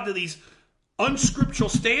hold God to these unscriptural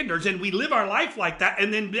standards and we live our life like that,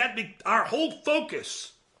 and then our whole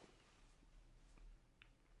focus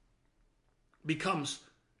becomes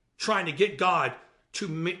trying to get God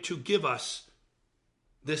to give us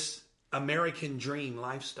this American dream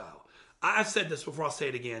lifestyle. I've said this before, I'll say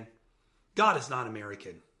it again. God is not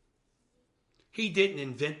American. He didn't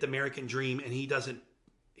invent the American dream, and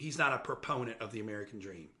he's not a proponent of the American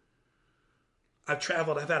dream. I've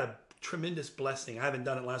traveled, I've had a tremendous blessing. I haven't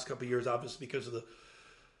done it the last couple of years, obviously, because of the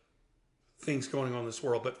things going on in this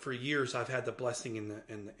world. But for years, I've had the blessing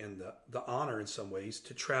and the honor in some ways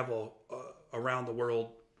to travel around the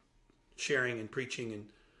world, sharing and preaching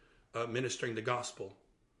and ministering the gospel,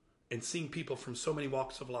 and seeing people from so many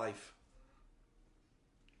walks of life.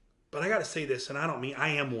 But I got to say this, and I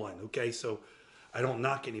am one, okay? So I don't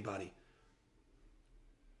knock anybody.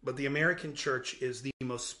 But the American church is the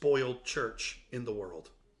most spoiled church in the world.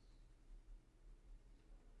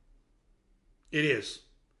 It is.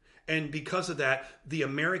 And because of that, the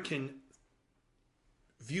American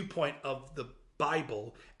viewpoint of the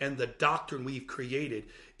Bible and the doctrine we've created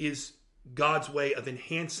is God's way of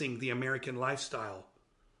enhancing the American lifestyle.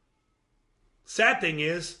 Sad thing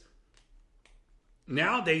is,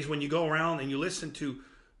 nowadays when you go around and you listen to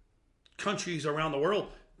countries around the world,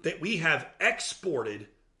 that we have exported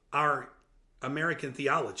our American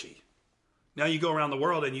theology. Now you go around the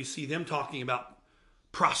world and you see them talking about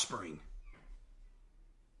prospering.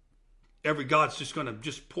 Every God's just going to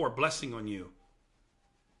just pour blessing on you.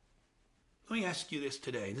 Let me ask you this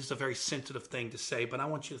today. This is a very sensitive thing to say, but I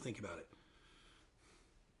want you to think about it.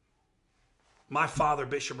 My father,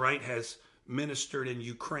 Bishop Wright, has ministered in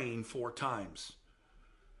Ukraine 4 times.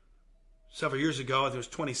 Several years ago, it was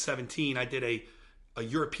 2017, I did a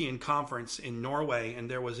European conference in Norway,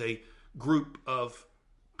 and there was a group of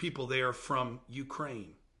people there from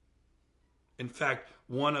Ukraine. In fact,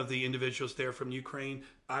 one of the individuals there from Ukraine,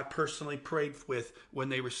 I personally prayed with when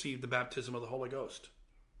they received the baptism of the Holy Ghost.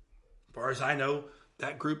 As far as I know,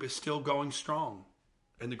 that group is still going strong,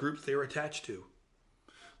 and the groups they are attached to.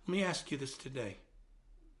 Let me ask you this today.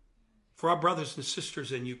 For our brothers and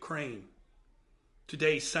sisters in Ukraine,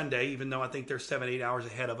 today's Sunday, even though I think they're 7-8 hours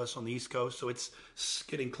ahead of us on the East Coast, so it's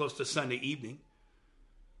getting close to Sunday evening.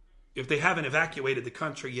 If they haven't evacuated the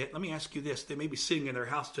country yet, let me ask you this. They may be sitting in their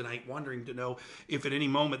house tonight wondering to know if at any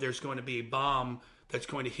moment there's going to be a bomb that's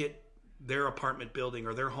going to hit their apartment building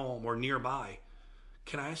or their home or nearby.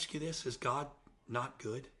 Can I ask you this? Is God not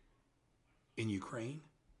good in Ukraine?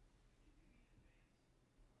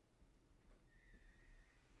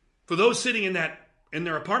 For those sitting in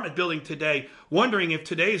their apartment building today, wondering if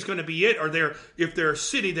today is going to be it, or if their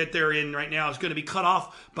city that they're in right now is going to be cut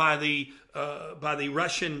off by the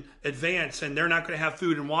Russian advance, and they're not going to have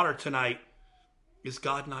food and water tonight. Is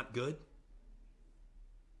God not good?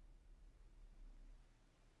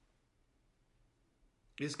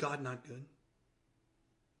 Is God not good?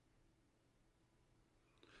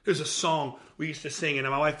 There's a song we used to sing, and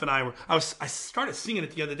my wife and I started singing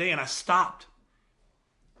it the other day, and I stopped.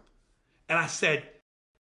 And I said,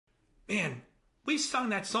 man, we sung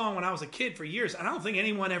that song when I was a kid for years, and I don't think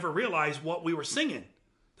anyone ever realized what we were singing.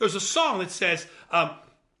 There's a song that says, let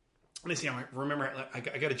me see, I remember, I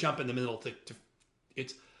got to jump in the middle.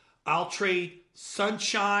 It's, I'll trade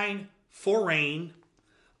sunshine for rain,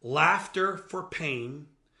 laughter for pain.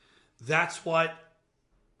 That's what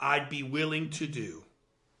I'd be willing to do.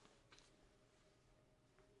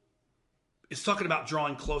 It's talking about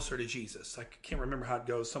drawing closer to Jesus. I can't remember how it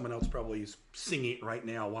goes. Someone else probably is singing it right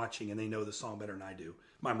now, watching, and they know the song better than I do.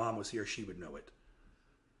 My mom was here. She would know it.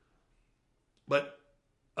 But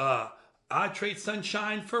I'd trade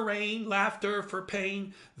sunshine for rain, laughter for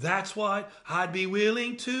pain. That's what I'd be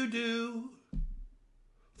willing to do.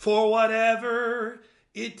 For whatever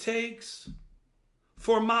it takes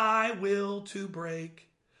for my will to break.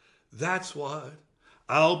 That's what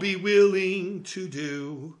I'll be willing to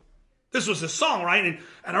do. This was a song, right?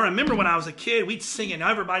 And I remember when I was a kid, we'd sing it, and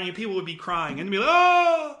everybody, people would be crying. And be like,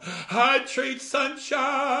 oh, I'd trade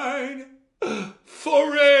sunshine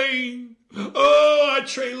for rain. Oh, I'd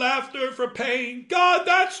trade laughter for pain. God,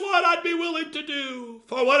 that's what I'd be willing to do.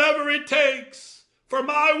 For whatever it takes for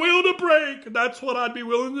my will to break, that's what I'd be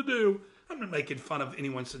willing to do. I'm not making fun of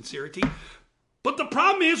anyone's sincerity. But the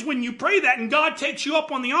problem is when you pray that and God takes you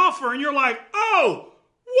up on the offer and you're like, oh,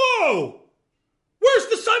 whoa. Where's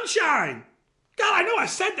the sunshine? God, I know I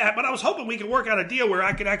said that, but I was hoping we could work out a deal where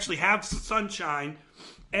I could actually have sunshine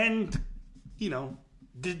and, do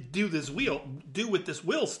with this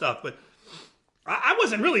will stuff. But I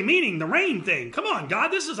wasn't really meaning the rain thing. Come on, God,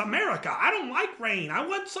 this is America. I don't like rain. I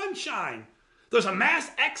want sunshine. There's a mass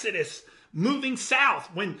exodus moving south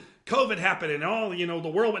when COVID happened and all, the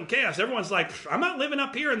world went in chaos. Everyone's like, I'm not living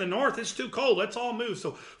up here in the north. It's too cold. Let's all move.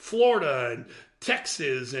 So Florida and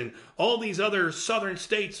Texas and all these other southern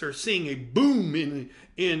states are seeing a boom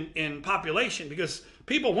in population because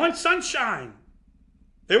people want sunshine.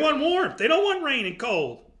 They want warmth. They don't want rain and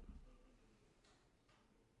cold.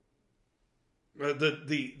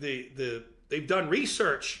 They've done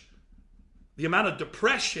research. The amount of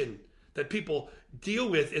depression that people deal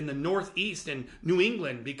with in the Northeast and New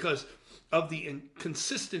England because of the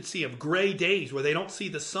inconsistency of gray days where they don't see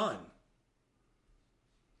the sun.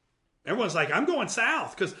 Everyone's like, I'm going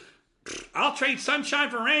south because I'll trade sunshine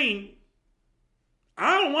for rain.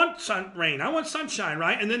 I don't want rain. I want sunshine,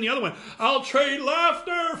 right? And then the other one, I'll trade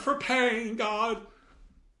laughter for pain, God.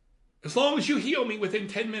 As long as you heal me within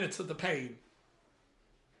 10 minutes of the pain.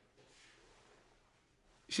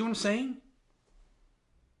 You see what I'm saying?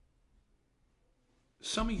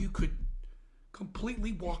 Some of you could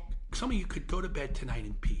completely some of you could go to bed tonight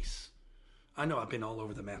in peace. I know I've been all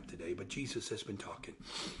over the map today, but Jesus has been talking.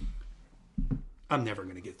 I'm never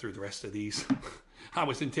going to get through the rest of these. I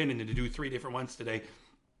was intending to do 3 different ones today,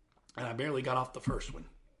 and I barely got off the first one.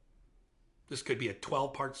 This could be a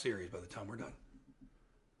 12-part series by the time we're done.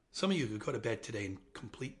 Some of you could go to bed today in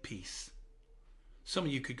complete peace. Some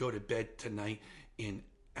of you could go to bed tonight in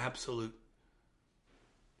absolute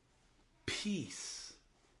peace.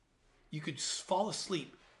 You could fall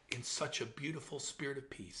asleep in such a beautiful spirit of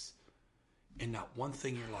peace, and not one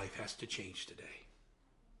thing in your life has to change today.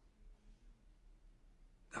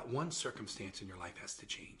 Not one circumstance in your life has to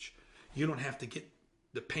change. You don't have to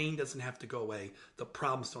the pain doesn't have to go away. The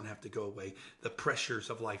problems don't have to go away. The pressures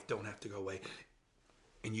of life don't have to go away.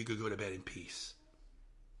 And you could go to bed in peace.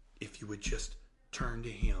 If you would just turn to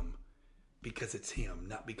Him because it's Him,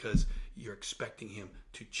 not because you're expecting Him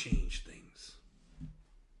to change things.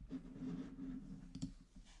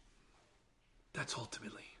 That's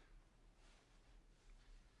ultimately.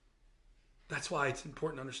 That's why it's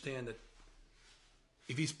important to understand that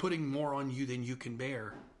if He's putting more on you than you can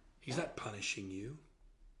bear, He's not punishing you.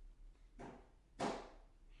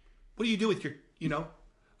 What do you do with your,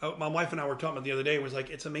 my wife and I were talking about the other day, it was like,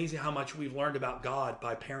 it's amazing how much we've learned about God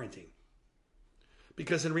by parenting.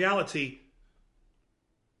 Because in reality,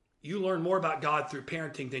 you learn more about God through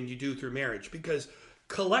parenting than you do through marriage. Because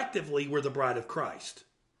collectively, we're the bride of Christ.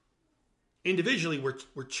 Individually,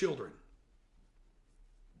 we're children.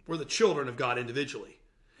 We're the children of God individually.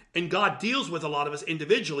 And God deals with a lot of us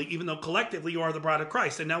individually, even though collectively you are the bride of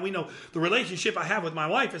Christ. And now we know the relationship I have with my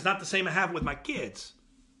wife is not the same I have with my kids.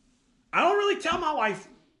 I don't really tell my wife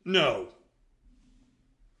no.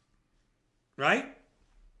 Right?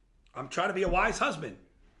 I'm trying to be a wise husband.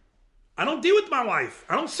 I don't deal with my wife.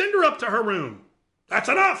 I don't send her up to her room. That's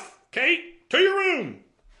enough, Kate. To your room.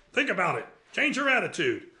 Think about it. Change your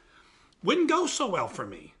attitude. Wouldn't go so well for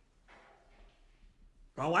me.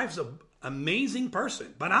 My wife's an amazing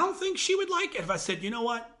person, but I don't think she would like it if I said, you know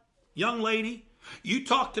what, young lady, you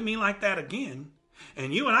talk to me like that again,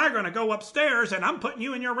 and you and I are going to go upstairs, and I'm putting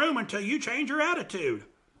you in your room until you change your attitude.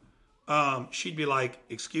 She'd be like,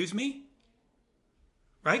 excuse me?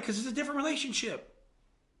 Right? Because it's a different relationship.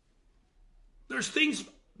 There's things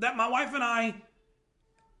that my wife and I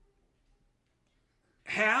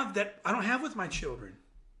have that I don't have with my children.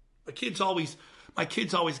 My kids always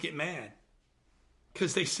get mad.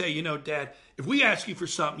 Because they say, Dad, if we ask you for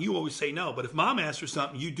something, you always say no. But if Mom asks for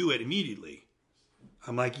something, you do it immediately.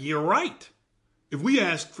 I'm like, you're right. If we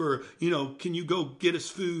ask for, can you go get us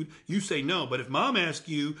food? You say no. But if Mom asks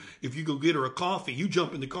you if you go get her a coffee, you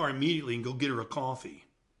jump in the car immediately and go get her a coffee.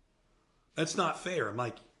 That's not fair. I'm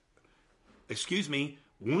like, excuse me,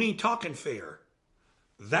 we ain't talking fair.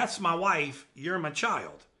 That's my wife. You're my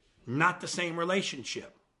child. Not the same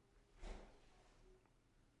relationship.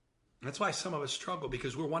 That's why some of us struggle,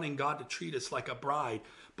 because we're wanting God to treat us like a bride,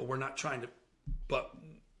 but we're not trying to. But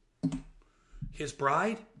His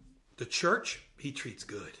bride, The church, he treats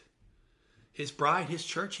good. His bride, his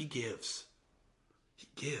church, he gives. He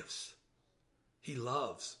gives. He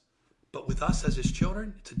loves. But with us as his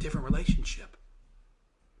children, it's a different relationship.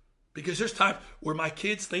 Because there's times where my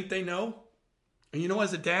kids think they know. And you know,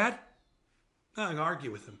 as a dad, I can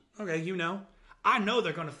argue with them. Okay, you know. I know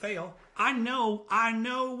they're going to fail. I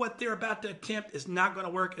know what they're about to attempt is not going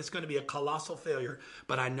to work. It's going to be a colossal failure.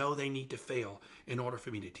 But I know they need to fail in order for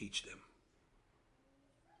me to teach them.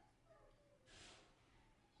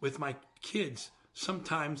 With my kids,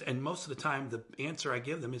 sometimes, and most of the time, the answer I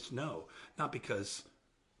give them is no. Not because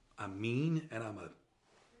I'm mean and I'm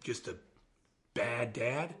just a bad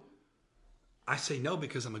dad. I say no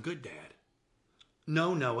because I'm a good dad.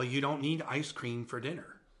 No, Noah, you don't need ice cream for dinner.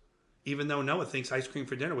 Even though Noah thinks ice cream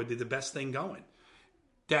for dinner would be the best thing going.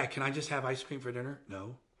 Dad, can I just have ice cream for dinner?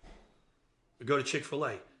 No. We go to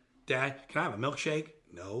Chick-fil-A. Dad, can I have a milkshake?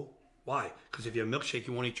 No. Why? Because if you have a milkshake,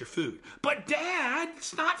 you won't eat your food. But Dad,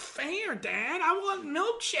 it's not fair, Dad. I want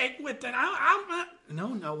milkshake with it. No,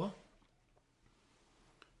 Noah.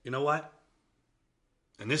 You know what?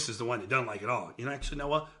 And this is the one that doesn't like it all. You know, actually,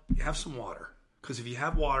 Noah, you have some water. Because if you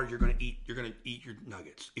have water, you're going to eat your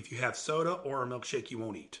nuggets. If you have soda or a milkshake, you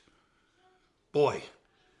won't eat. Boy,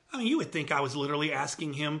 I mean, you would think I was literally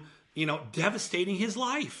asking him, devastating his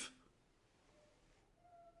life.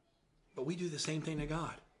 But we do the same thing to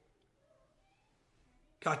God.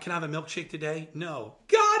 God, can I have a milkshake today? No.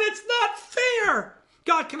 God, it's not fair.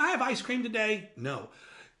 God, can I have ice cream today? No.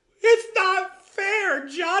 It's not fair.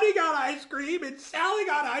 Johnny got ice cream and Sally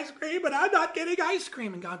got ice cream, but I'm not getting ice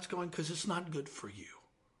cream. And God's going, because it's not good for you.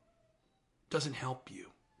 It doesn't help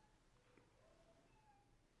you.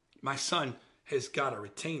 My son has got a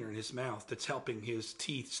retainer in his mouth that's helping his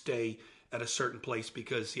teeth stay at a certain place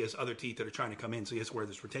because he has other teeth that are trying to come in, so he has to wear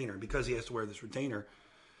this retainer. And because he has to wear this retainer,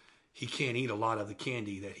 he can't eat a lot of the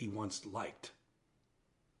candy that he once liked.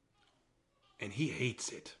 And he hates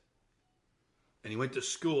it. And he went to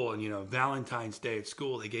school, and, Valentine's Day at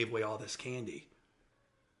school, they gave away all this candy.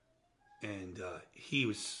 And he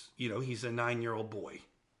was, he's a 9-year-old boy.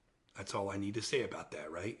 That's all I need to say about that,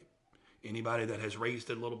 right? Anybody that has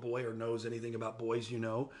raised a little boy or knows anything about boys,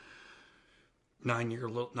 9-year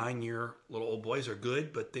little old boys are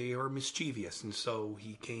good, but they are mischievous. And so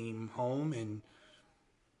he came home and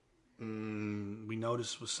we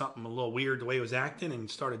noticed was something a little weird the way he was acting, and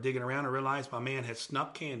started digging around and realized my man had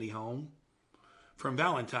snuck candy home from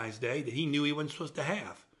Valentine's Day that he knew he wasn't supposed to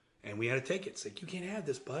have. And we had to take it. It's like, you can't have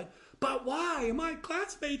this, bud. But why? My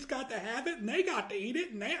classmates got to have it and they got to eat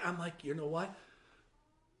it. And I'm like, you know what?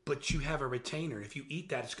 But you have a retainer. If you eat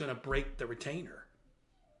that, it's going to break the retainer.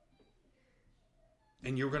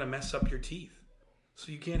 And you're going to mess up your teeth.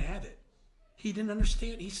 So you can't have it. He didn't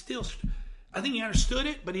understand. I think he understood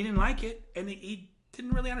it, but he didn't like it. And he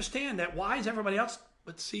didn't really understand that. Why is everybody else?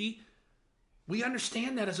 But see, we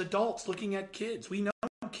understand that as adults looking at kids. We know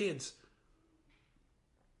kids.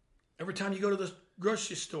 Every time you go to the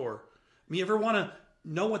grocery store, you ever want to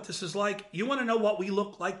know what this is like? You want to know what we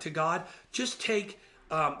look like to God? Just take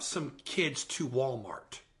some kids to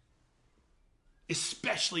Walmart,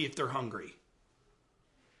 especially if they're hungry.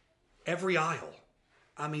 Every aisle.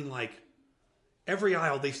 Every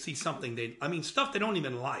aisle they see something stuff they don't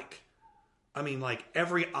even like.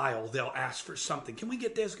 Every aisle they'll ask for something. Can we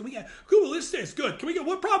get this? Can we get Google this? Good. Can we get,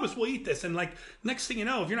 what promise we'll eat this? And next thing you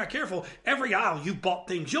know, if you're not careful, every aisle you bought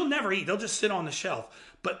things you'll never eat. They'll just sit on the shelf.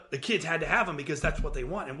 But the kids had to have them because that's what they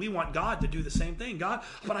want. And we want God to do the same thing. God,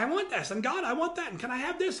 but I want this. And God, I want that. And can I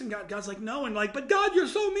have this? And God's like, no. And but God, you're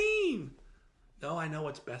so mean. No, I know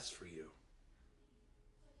what's best for you.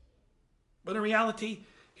 But in reality,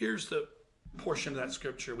 here's the portion of that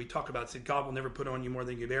scripture we talk about. It said, God will never put on you more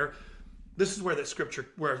than you bear. This is where that scripture,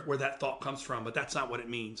 where that thought comes from, but that's not what it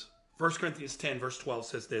means. 1 Corinthians 10, verse 12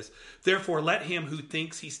 says this, therefore let him who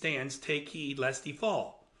thinks he stands take heed lest he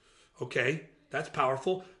fall. Okay, that's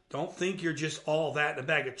powerful. Don't think you're just all that in a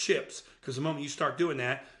bag of chips, because the moment you start doing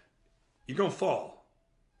that, you're going to fall.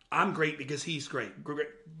 I'm great because he's great.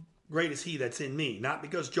 Great is he that's in me, not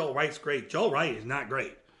because Joel Wright's great. Joel Wright is not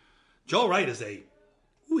great. Joel Wright is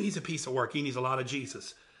he's a piece of work. He needs a lot of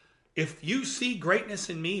Jesus. If you see greatness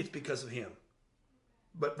in me, it's because of him.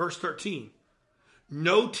 But verse 13,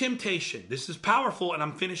 no temptation. This is powerful, and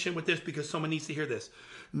I'm finishing with this because someone needs to hear this.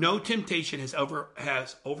 No temptation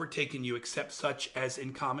has overtaken you except such as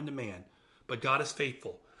in common to man. But God is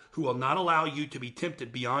faithful, who will not allow you to be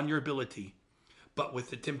tempted beyond your ability, but with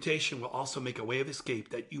the temptation will also make a way of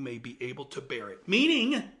escape that you may be able to bear it.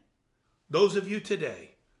 Meaning, those of you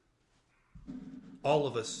today, all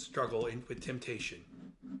of us struggle with temptation.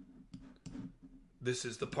 This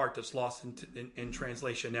is the part that's lost in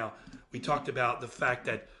translation. Now, we talked about the fact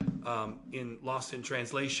that in lost in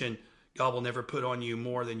translation, God will never put on you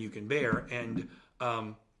more than you can bear. And,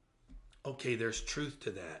 okay, there's truth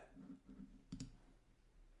to that.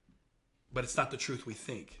 But it's not the truth we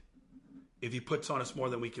think. If he puts on us more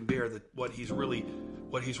than we can bear, what he's really,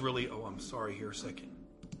 oh, I'm sorry, here a second.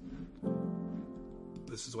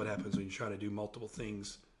 This is what happens when you try to do multiple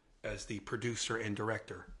things as the producer and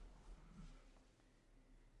director.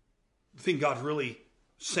 The thing God's really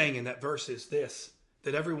saying in that verse is this,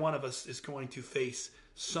 that every one of us is going to face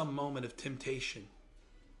some moment of temptation.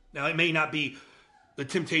 Now, it may not be the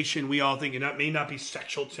temptation we all think, it may not be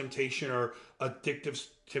sexual temptation or addictive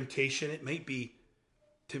temptation. It may be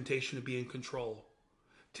temptation to be in control,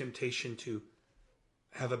 temptation to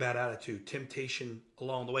have a bad attitude, temptation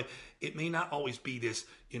along the way. It may not always be this,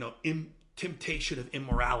 temptation of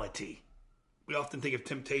immorality. We often think of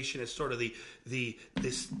temptation as sort of the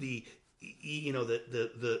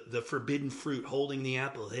forbidden fruit, holding the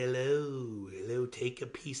apple. Hello, take a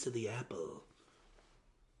piece of the apple.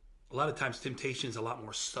 A lot of times temptation is a lot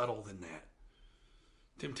more subtle than that.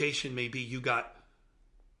 Temptation may be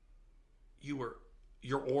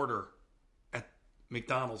your order at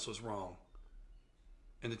McDonald's was wrong.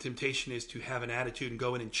 And the temptation is to have an attitude and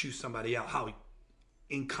go in and chew somebody out. How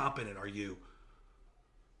incompetent are you?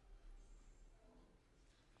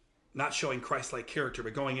 Not showing Christ-like character,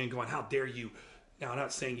 but going in and going, how dare you? Now, I'm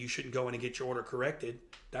not saying you shouldn't go in and get your order corrected.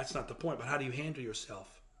 That's not the point. But how do you handle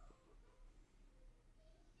yourself?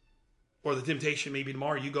 Or the temptation maybe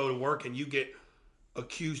tomorrow you go to work and you get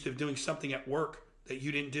accused of doing something at work that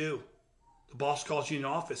you didn't do. The boss calls you in the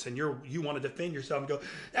office and you want to defend yourself and go,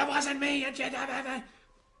 that wasn't me.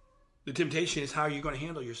 The temptation is, how are you going to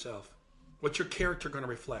handle yourself? What's your character going to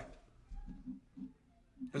reflect?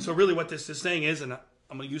 And so really what this is saying is, and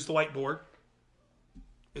I'm going to use the whiteboard,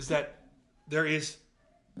 is that there is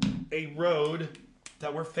a road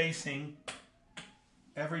that we're facing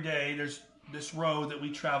every day. There's this road that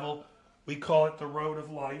we travel. We call it the road of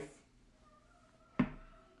life.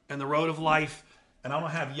 And the road of life, and I don't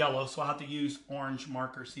have yellow, so I'll have to use orange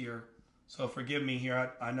markers here. So forgive me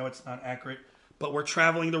here. I know it's not accurate. But we're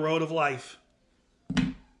traveling the road of life.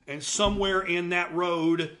 And somewhere in that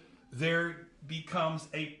road, there becomes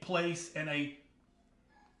a place and a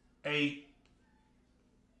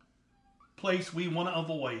place we want to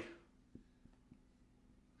avoid.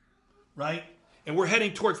 Right? And we're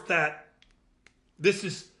heading towards that. This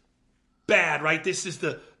is bad, right? This is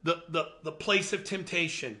the place of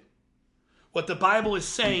temptation. What the Bible is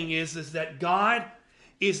saying is that God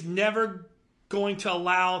is never going to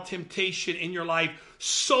allow temptation in your life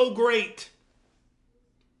so great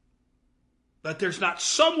that there's not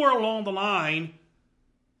somewhere along the line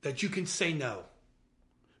that you can say no.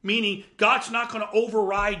 Meaning, God's not going to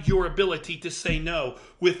override your ability to say no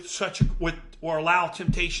or allow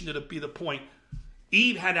temptation to be the point.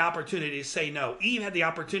 Eve had the opportunity to say no. Eve had the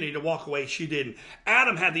opportunity to walk away. She didn't.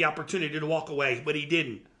 Adam had the opportunity to walk away, but he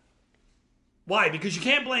didn't. Why? Because you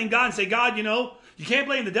can't blame God and say, God, you can't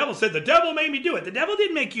blame the devil. Said the devil made me do it. The devil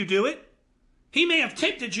didn't make you do it. He may have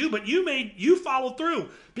tempted you, but you followed through.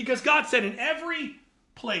 Because God said in every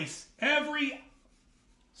place, every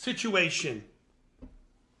situation,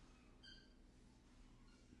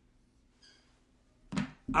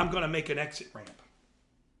 I'm going to make an exit ramp.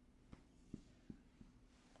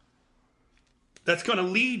 That's going to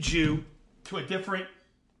lead you to a different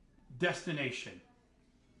destination.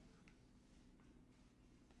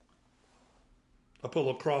 I'll put a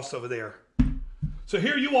little cross over there. So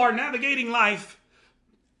here you are navigating life.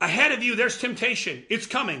 Ahead of you, there's temptation. It's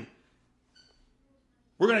coming.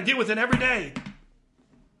 We're going to deal with it every day.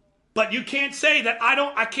 But you can't say that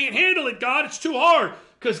I can't handle it, God. It's too hard.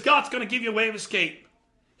 Because God's going to give you a way of escape.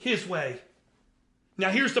 His way. Now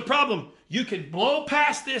here's the problem. You can blow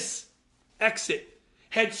past this exit.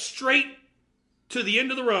 Head straight to the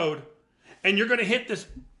end of the road. And you're going to hit this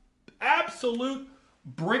absolute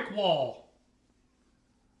brick wall.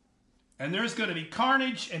 And there's going to be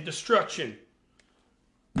carnage and destruction.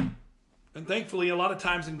 And thankfully, a lot of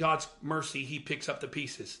times in God's mercy, he picks up the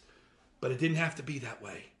pieces. But it didn't have to be that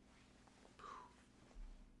way.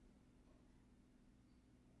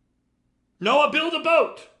 Noah, build a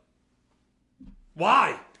boat.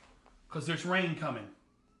 Why? Because there's rain coming.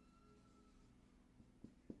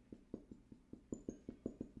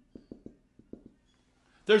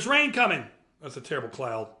 There's rain coming. That's a terrible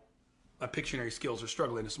cloud. My Pictionary skills are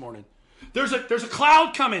struggling this morning. There's a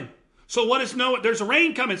cloud coming. So what does Noah? There's a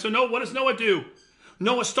rain coming. So what does Noah do?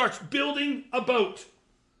 Noah starts building a boat.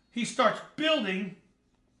 He starts building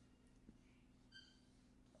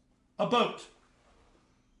a boat.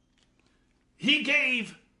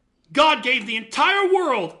 God gave the entire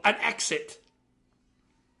world an exit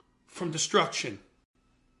from destruction.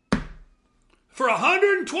 For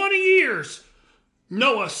 120 years,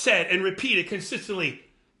 Noah said and repeated consistently,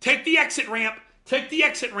 take the exit ramp, take the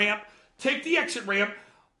exit ramp, take the exit ramp.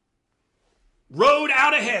 Road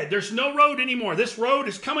out ahead. There's no road anymore. This road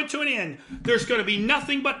is coming to an end. There's going to be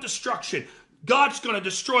nothing but destruction. God's going to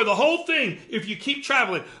destroy the whole thing if you keep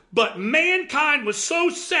traveling. But mankind was so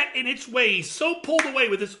set in its ways, so pulled away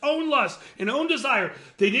with its own lust and own desire,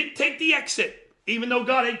 they didn't take the exit, even though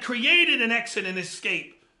God had created an exit and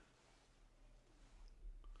escape.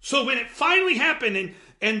 So when it finally happened,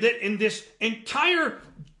 and this entire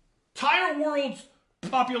world's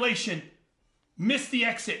population missed the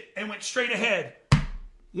exit and went straight ahead,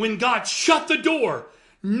 when God shut the door,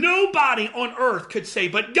 nobody on earth could say,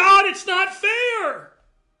 but God, it's not fair.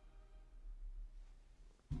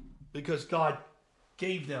 Because God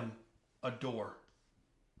gave them a door.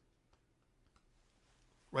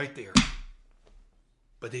 Right there.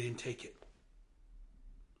 But they didn't take it.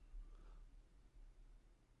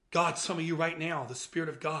 God, some of you right now, the Spirit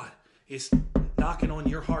of God is knocking on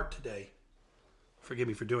your heart today. Forgive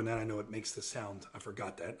me for doing that. I know it makes the sound. I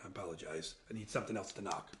forgot that. I apologize. I need something else to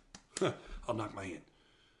knock. I'll knock my hand.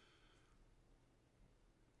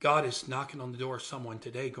 God is knocking on the door of someone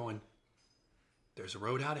today going, there's a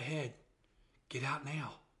road out ahead. Get out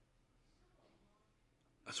now.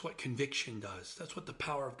 That's what conviction does. That's what the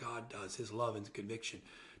power of God does, his love and conviction.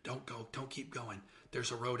 Don't go. Don't keep going.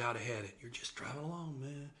 There's a road out ahead. You're just driving along,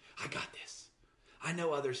 man. I got this. I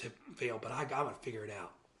know others have failed, but I'm going to figure it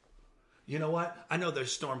out. You know what? I know there's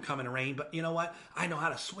a storm coming and rain, but you know what? I know how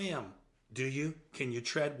to swim. Do you? Can you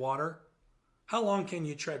tread water? How long can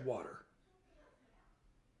you tread water?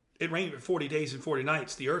 It rained for 40 days and 40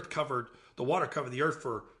 nights. The water covered the earth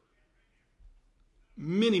for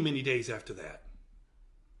many, many days after that.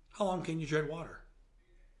 How long can you tread water?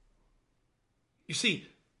 You see,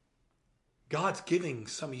 God's giving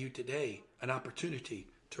some of you today an opportunity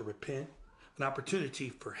to repent, an opportunity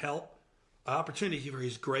for help, an opportunity for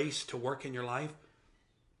his grace to work in your life.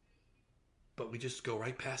 But we just go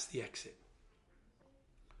right past the exit.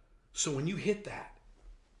 So when you hit that,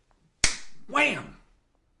 wham!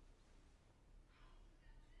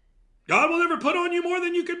 God will never put on you more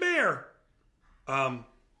than you can bear.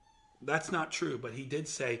 That's not true, but he did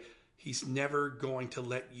say he's never going to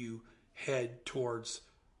let you head towards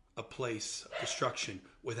a place of destruction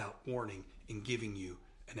without warning and giving you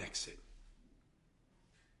an exit.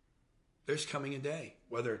 There's coming a day,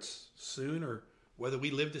 whether it's soon or whether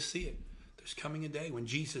we live to see it, there's coming a day when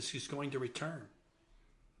Jesus is going to return.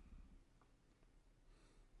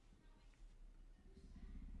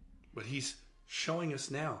 But he's showing us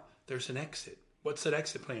now there's an exit. What's that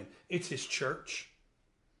exit plan? It's his church.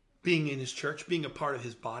 Being in his church, being a part of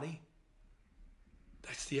his body.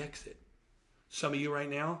 That's the exit. Some of you right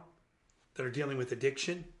now that are dealing with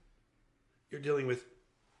addiction, you're dealing with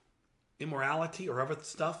immorality or other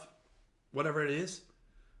stuff, whatever it is.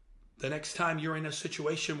 The next time you're in a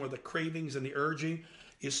situation where the cravings and the urging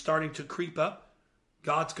is starting to creep up,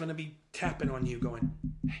 God's going to be tapping on you going,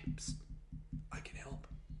 hey, psst, I can help.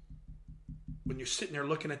 When you're sitting there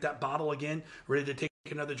looking at that bottle again, ready to take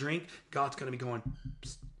another drink, God's going to be going,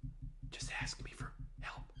 psst, just ask me for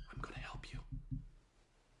help. I'm going to help you.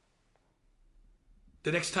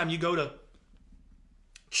 The next time you go to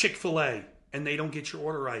Chick-fil-A and they don't get your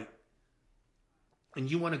order right,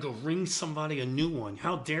 and you want to go ring somebody a new one,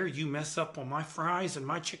 how dare you mess up on my fries and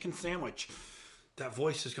my chicken sandwich? That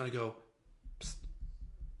voice is going to go, psst.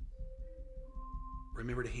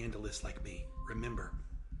 Remember to handle this like me. Remember,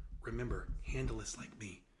 handle this like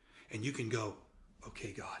me. And you can go,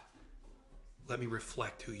 okay, God, let me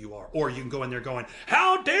reflect who you are. Or you can go in there going,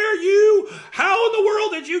 how dare you? How in the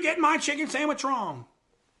world did you get my chicken sandwich wrong?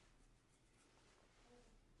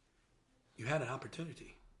 You had an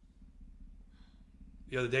opportunity.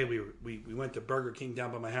 The other day we went to Burger King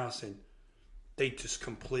down by my house and they just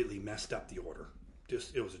completely messed up the order.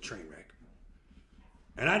 It was a train wreck.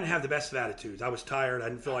 And I didn't have the best of attitudes. I was tired. I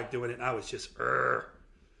didn't feel like doing it. And I was just,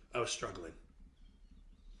 I was struggling.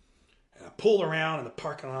 And I pulled around in the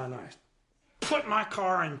parking lot and I put my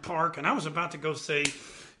car in park and I was about to go say,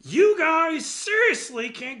 you guys seriously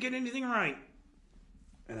can't get anything right.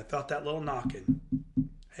 And I felt that little knocking.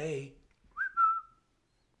 Hey.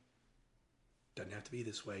 Doesn't have to be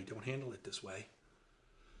this way. Don't handle it this way.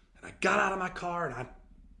 And I got out of my car and I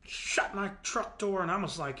shut my truck door and I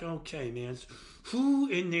was like, okay, man, who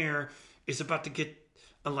in there is about to get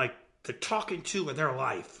like the talking to of their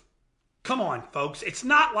life? Come on, folks. It's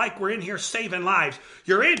not like we're in here saving lives.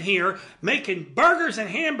 You're in here making burgers and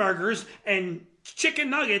hamburgers and chicken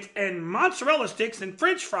nuggets and mozzarella sticks and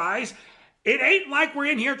french fries. It ain't like we're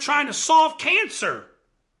in here trying to solve cancer.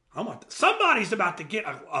 Somebody's about to get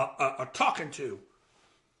a talking to.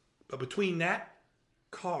 But between that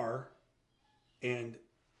car and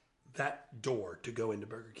that door to go into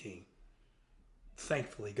Burger King,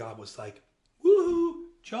 thankfully God was like, woohoo,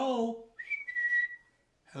 Joel.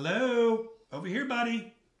 Hello, over here,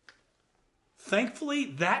 buddy. Thankfully,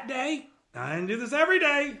 that day, I didn't do this every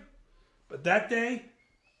day, but that day,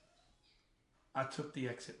 I took the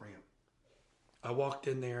exit ramp. I walked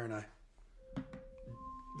in there and I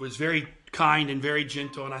was very kind and very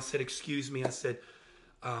gentle, and I said, excuse me. I said,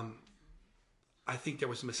 I think there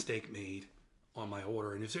was a mistake made on my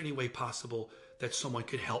order, and is there any way possible that someone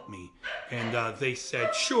could help me? And they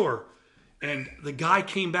said, sure. And the guy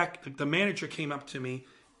came back, the manager came up to me,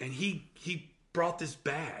 and he brought this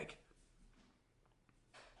bag.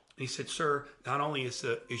 And he said, sir, not only is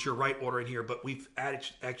your right order in here, but we've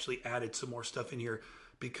actually added some more stuff in here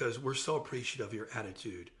because we're so appreciative of your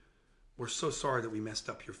attitude. We're so sorry that we messed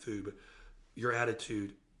up your food, but your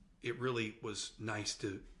attitude, it really was nice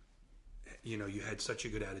to, you had such a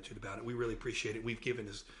good attitude about it. We really appreciate it. We've given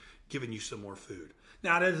you some more food.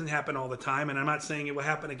 Now, it doesn't happen all the time, and I'm not saying it will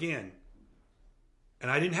happen again. And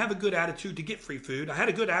I didn't have a good attitude to get free food. I had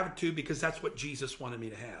a good attitude because that's what Jesus wanted me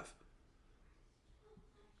to have.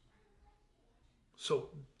 So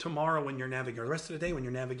tomorrow when you're navigating, or the rest of the day when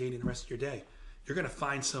you're navigating the rest of your day, you're going to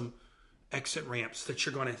find some exit ramps that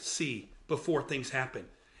you're going to see before things happen.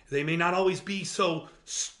 They may not always be so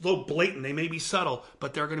blatant. They may be subtle,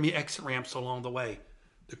 but there are going to be exit ramps along the way.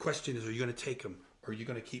 The question is, are you going to take them or are you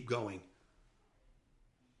going to keep going?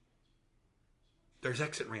 There's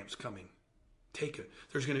exit ramps coming. Take it.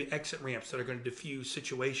 There's going to be exit ramps that are going to diffuse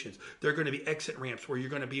situations. There are going to be exit ramps where you're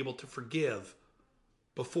going to be able to forgive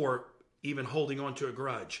before even holding on to a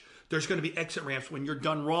grudge. There's going to be exit ramps when you're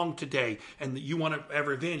done wrong today and you want to have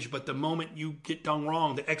revenge, but the moment you get done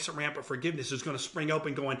wrong, the exit ramp of forgiveness is going to spring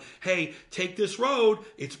open going, hey, take this road.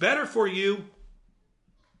 It's better for you.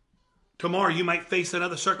 Tomorrow you might face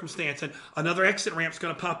another circumstance and another exit ramp is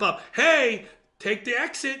going to pop up. Hey, take the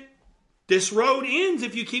exit. This road ends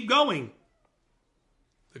if you keep going.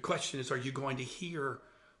 The question is, are you going to hear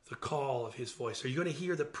the call of his voice? Are you going to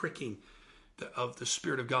hear the pricking of the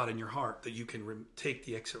Spirit of God in your heart that you can take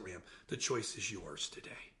the exit ramp? The choice is yours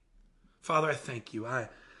today. Father, I thank you.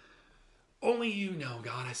 Only you know,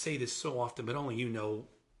 God, I say this so often, but only you know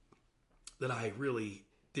that I really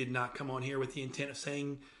did not come on here with the intent of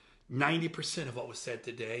saying 90% of what was said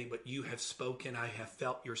today, but you have spoken. I have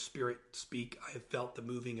felt your Spirit speak. I have felt the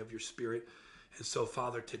moving of your Spirit. And so,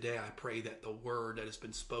 Father, today I pray that the word that has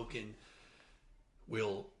been spoken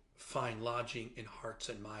will find lodging in hearts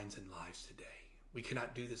and minds and lives today. We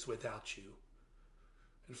cannot do this without you.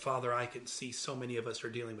 And Father, I can see so many of us are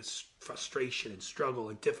dealing with frustration and struggle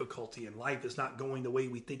and difficulty, and life is not going the way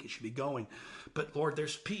we think it should be going. But Lord,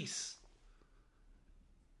 there's peace,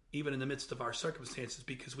 even in the midst of our circumstances,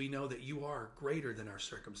 because we know that you are greater than our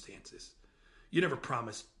circumstances. You never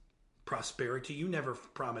promised prosperity. You never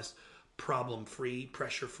promised problem-free,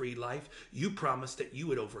 pressure-free life. You promised that you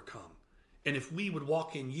would overcome. And if we would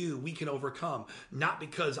walk in you, we can overcome. Not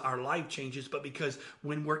because our life changes, but because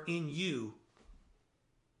when we're in you,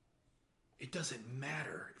 it doesn't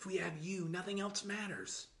matter. If we have you, nothing else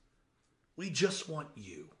matters. We just want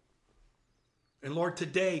you. And Lord,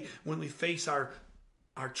 today, when we face our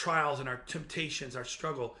trials and our temptations, our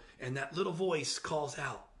struggle, and that little voice calls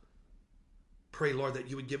out, pray, Lord, that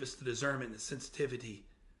you would give us the discernment and the sensitivity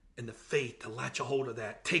and the faith to latch a hold of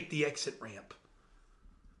that. Take the exit ramp,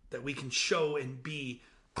 that we can show and be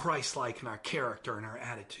Christ-like in our character and our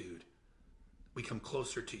attitude. We come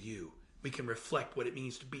closer to you. We can reflect what it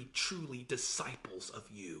means to be truly disciples of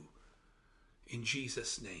you. In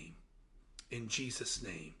Jesus' name. In Jesus'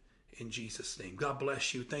 name. In Jesus' name. God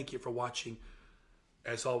bless you. Thank you for watching.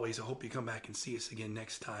 As always, I hope you come back and see us again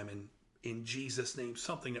next time. And in Jesus' name,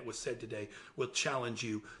 something that was said today will challenge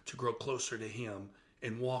you to grow closer to him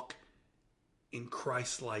and walk in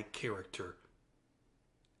Christ-like character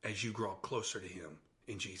as you grow closer to him.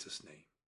 In Jesus' name.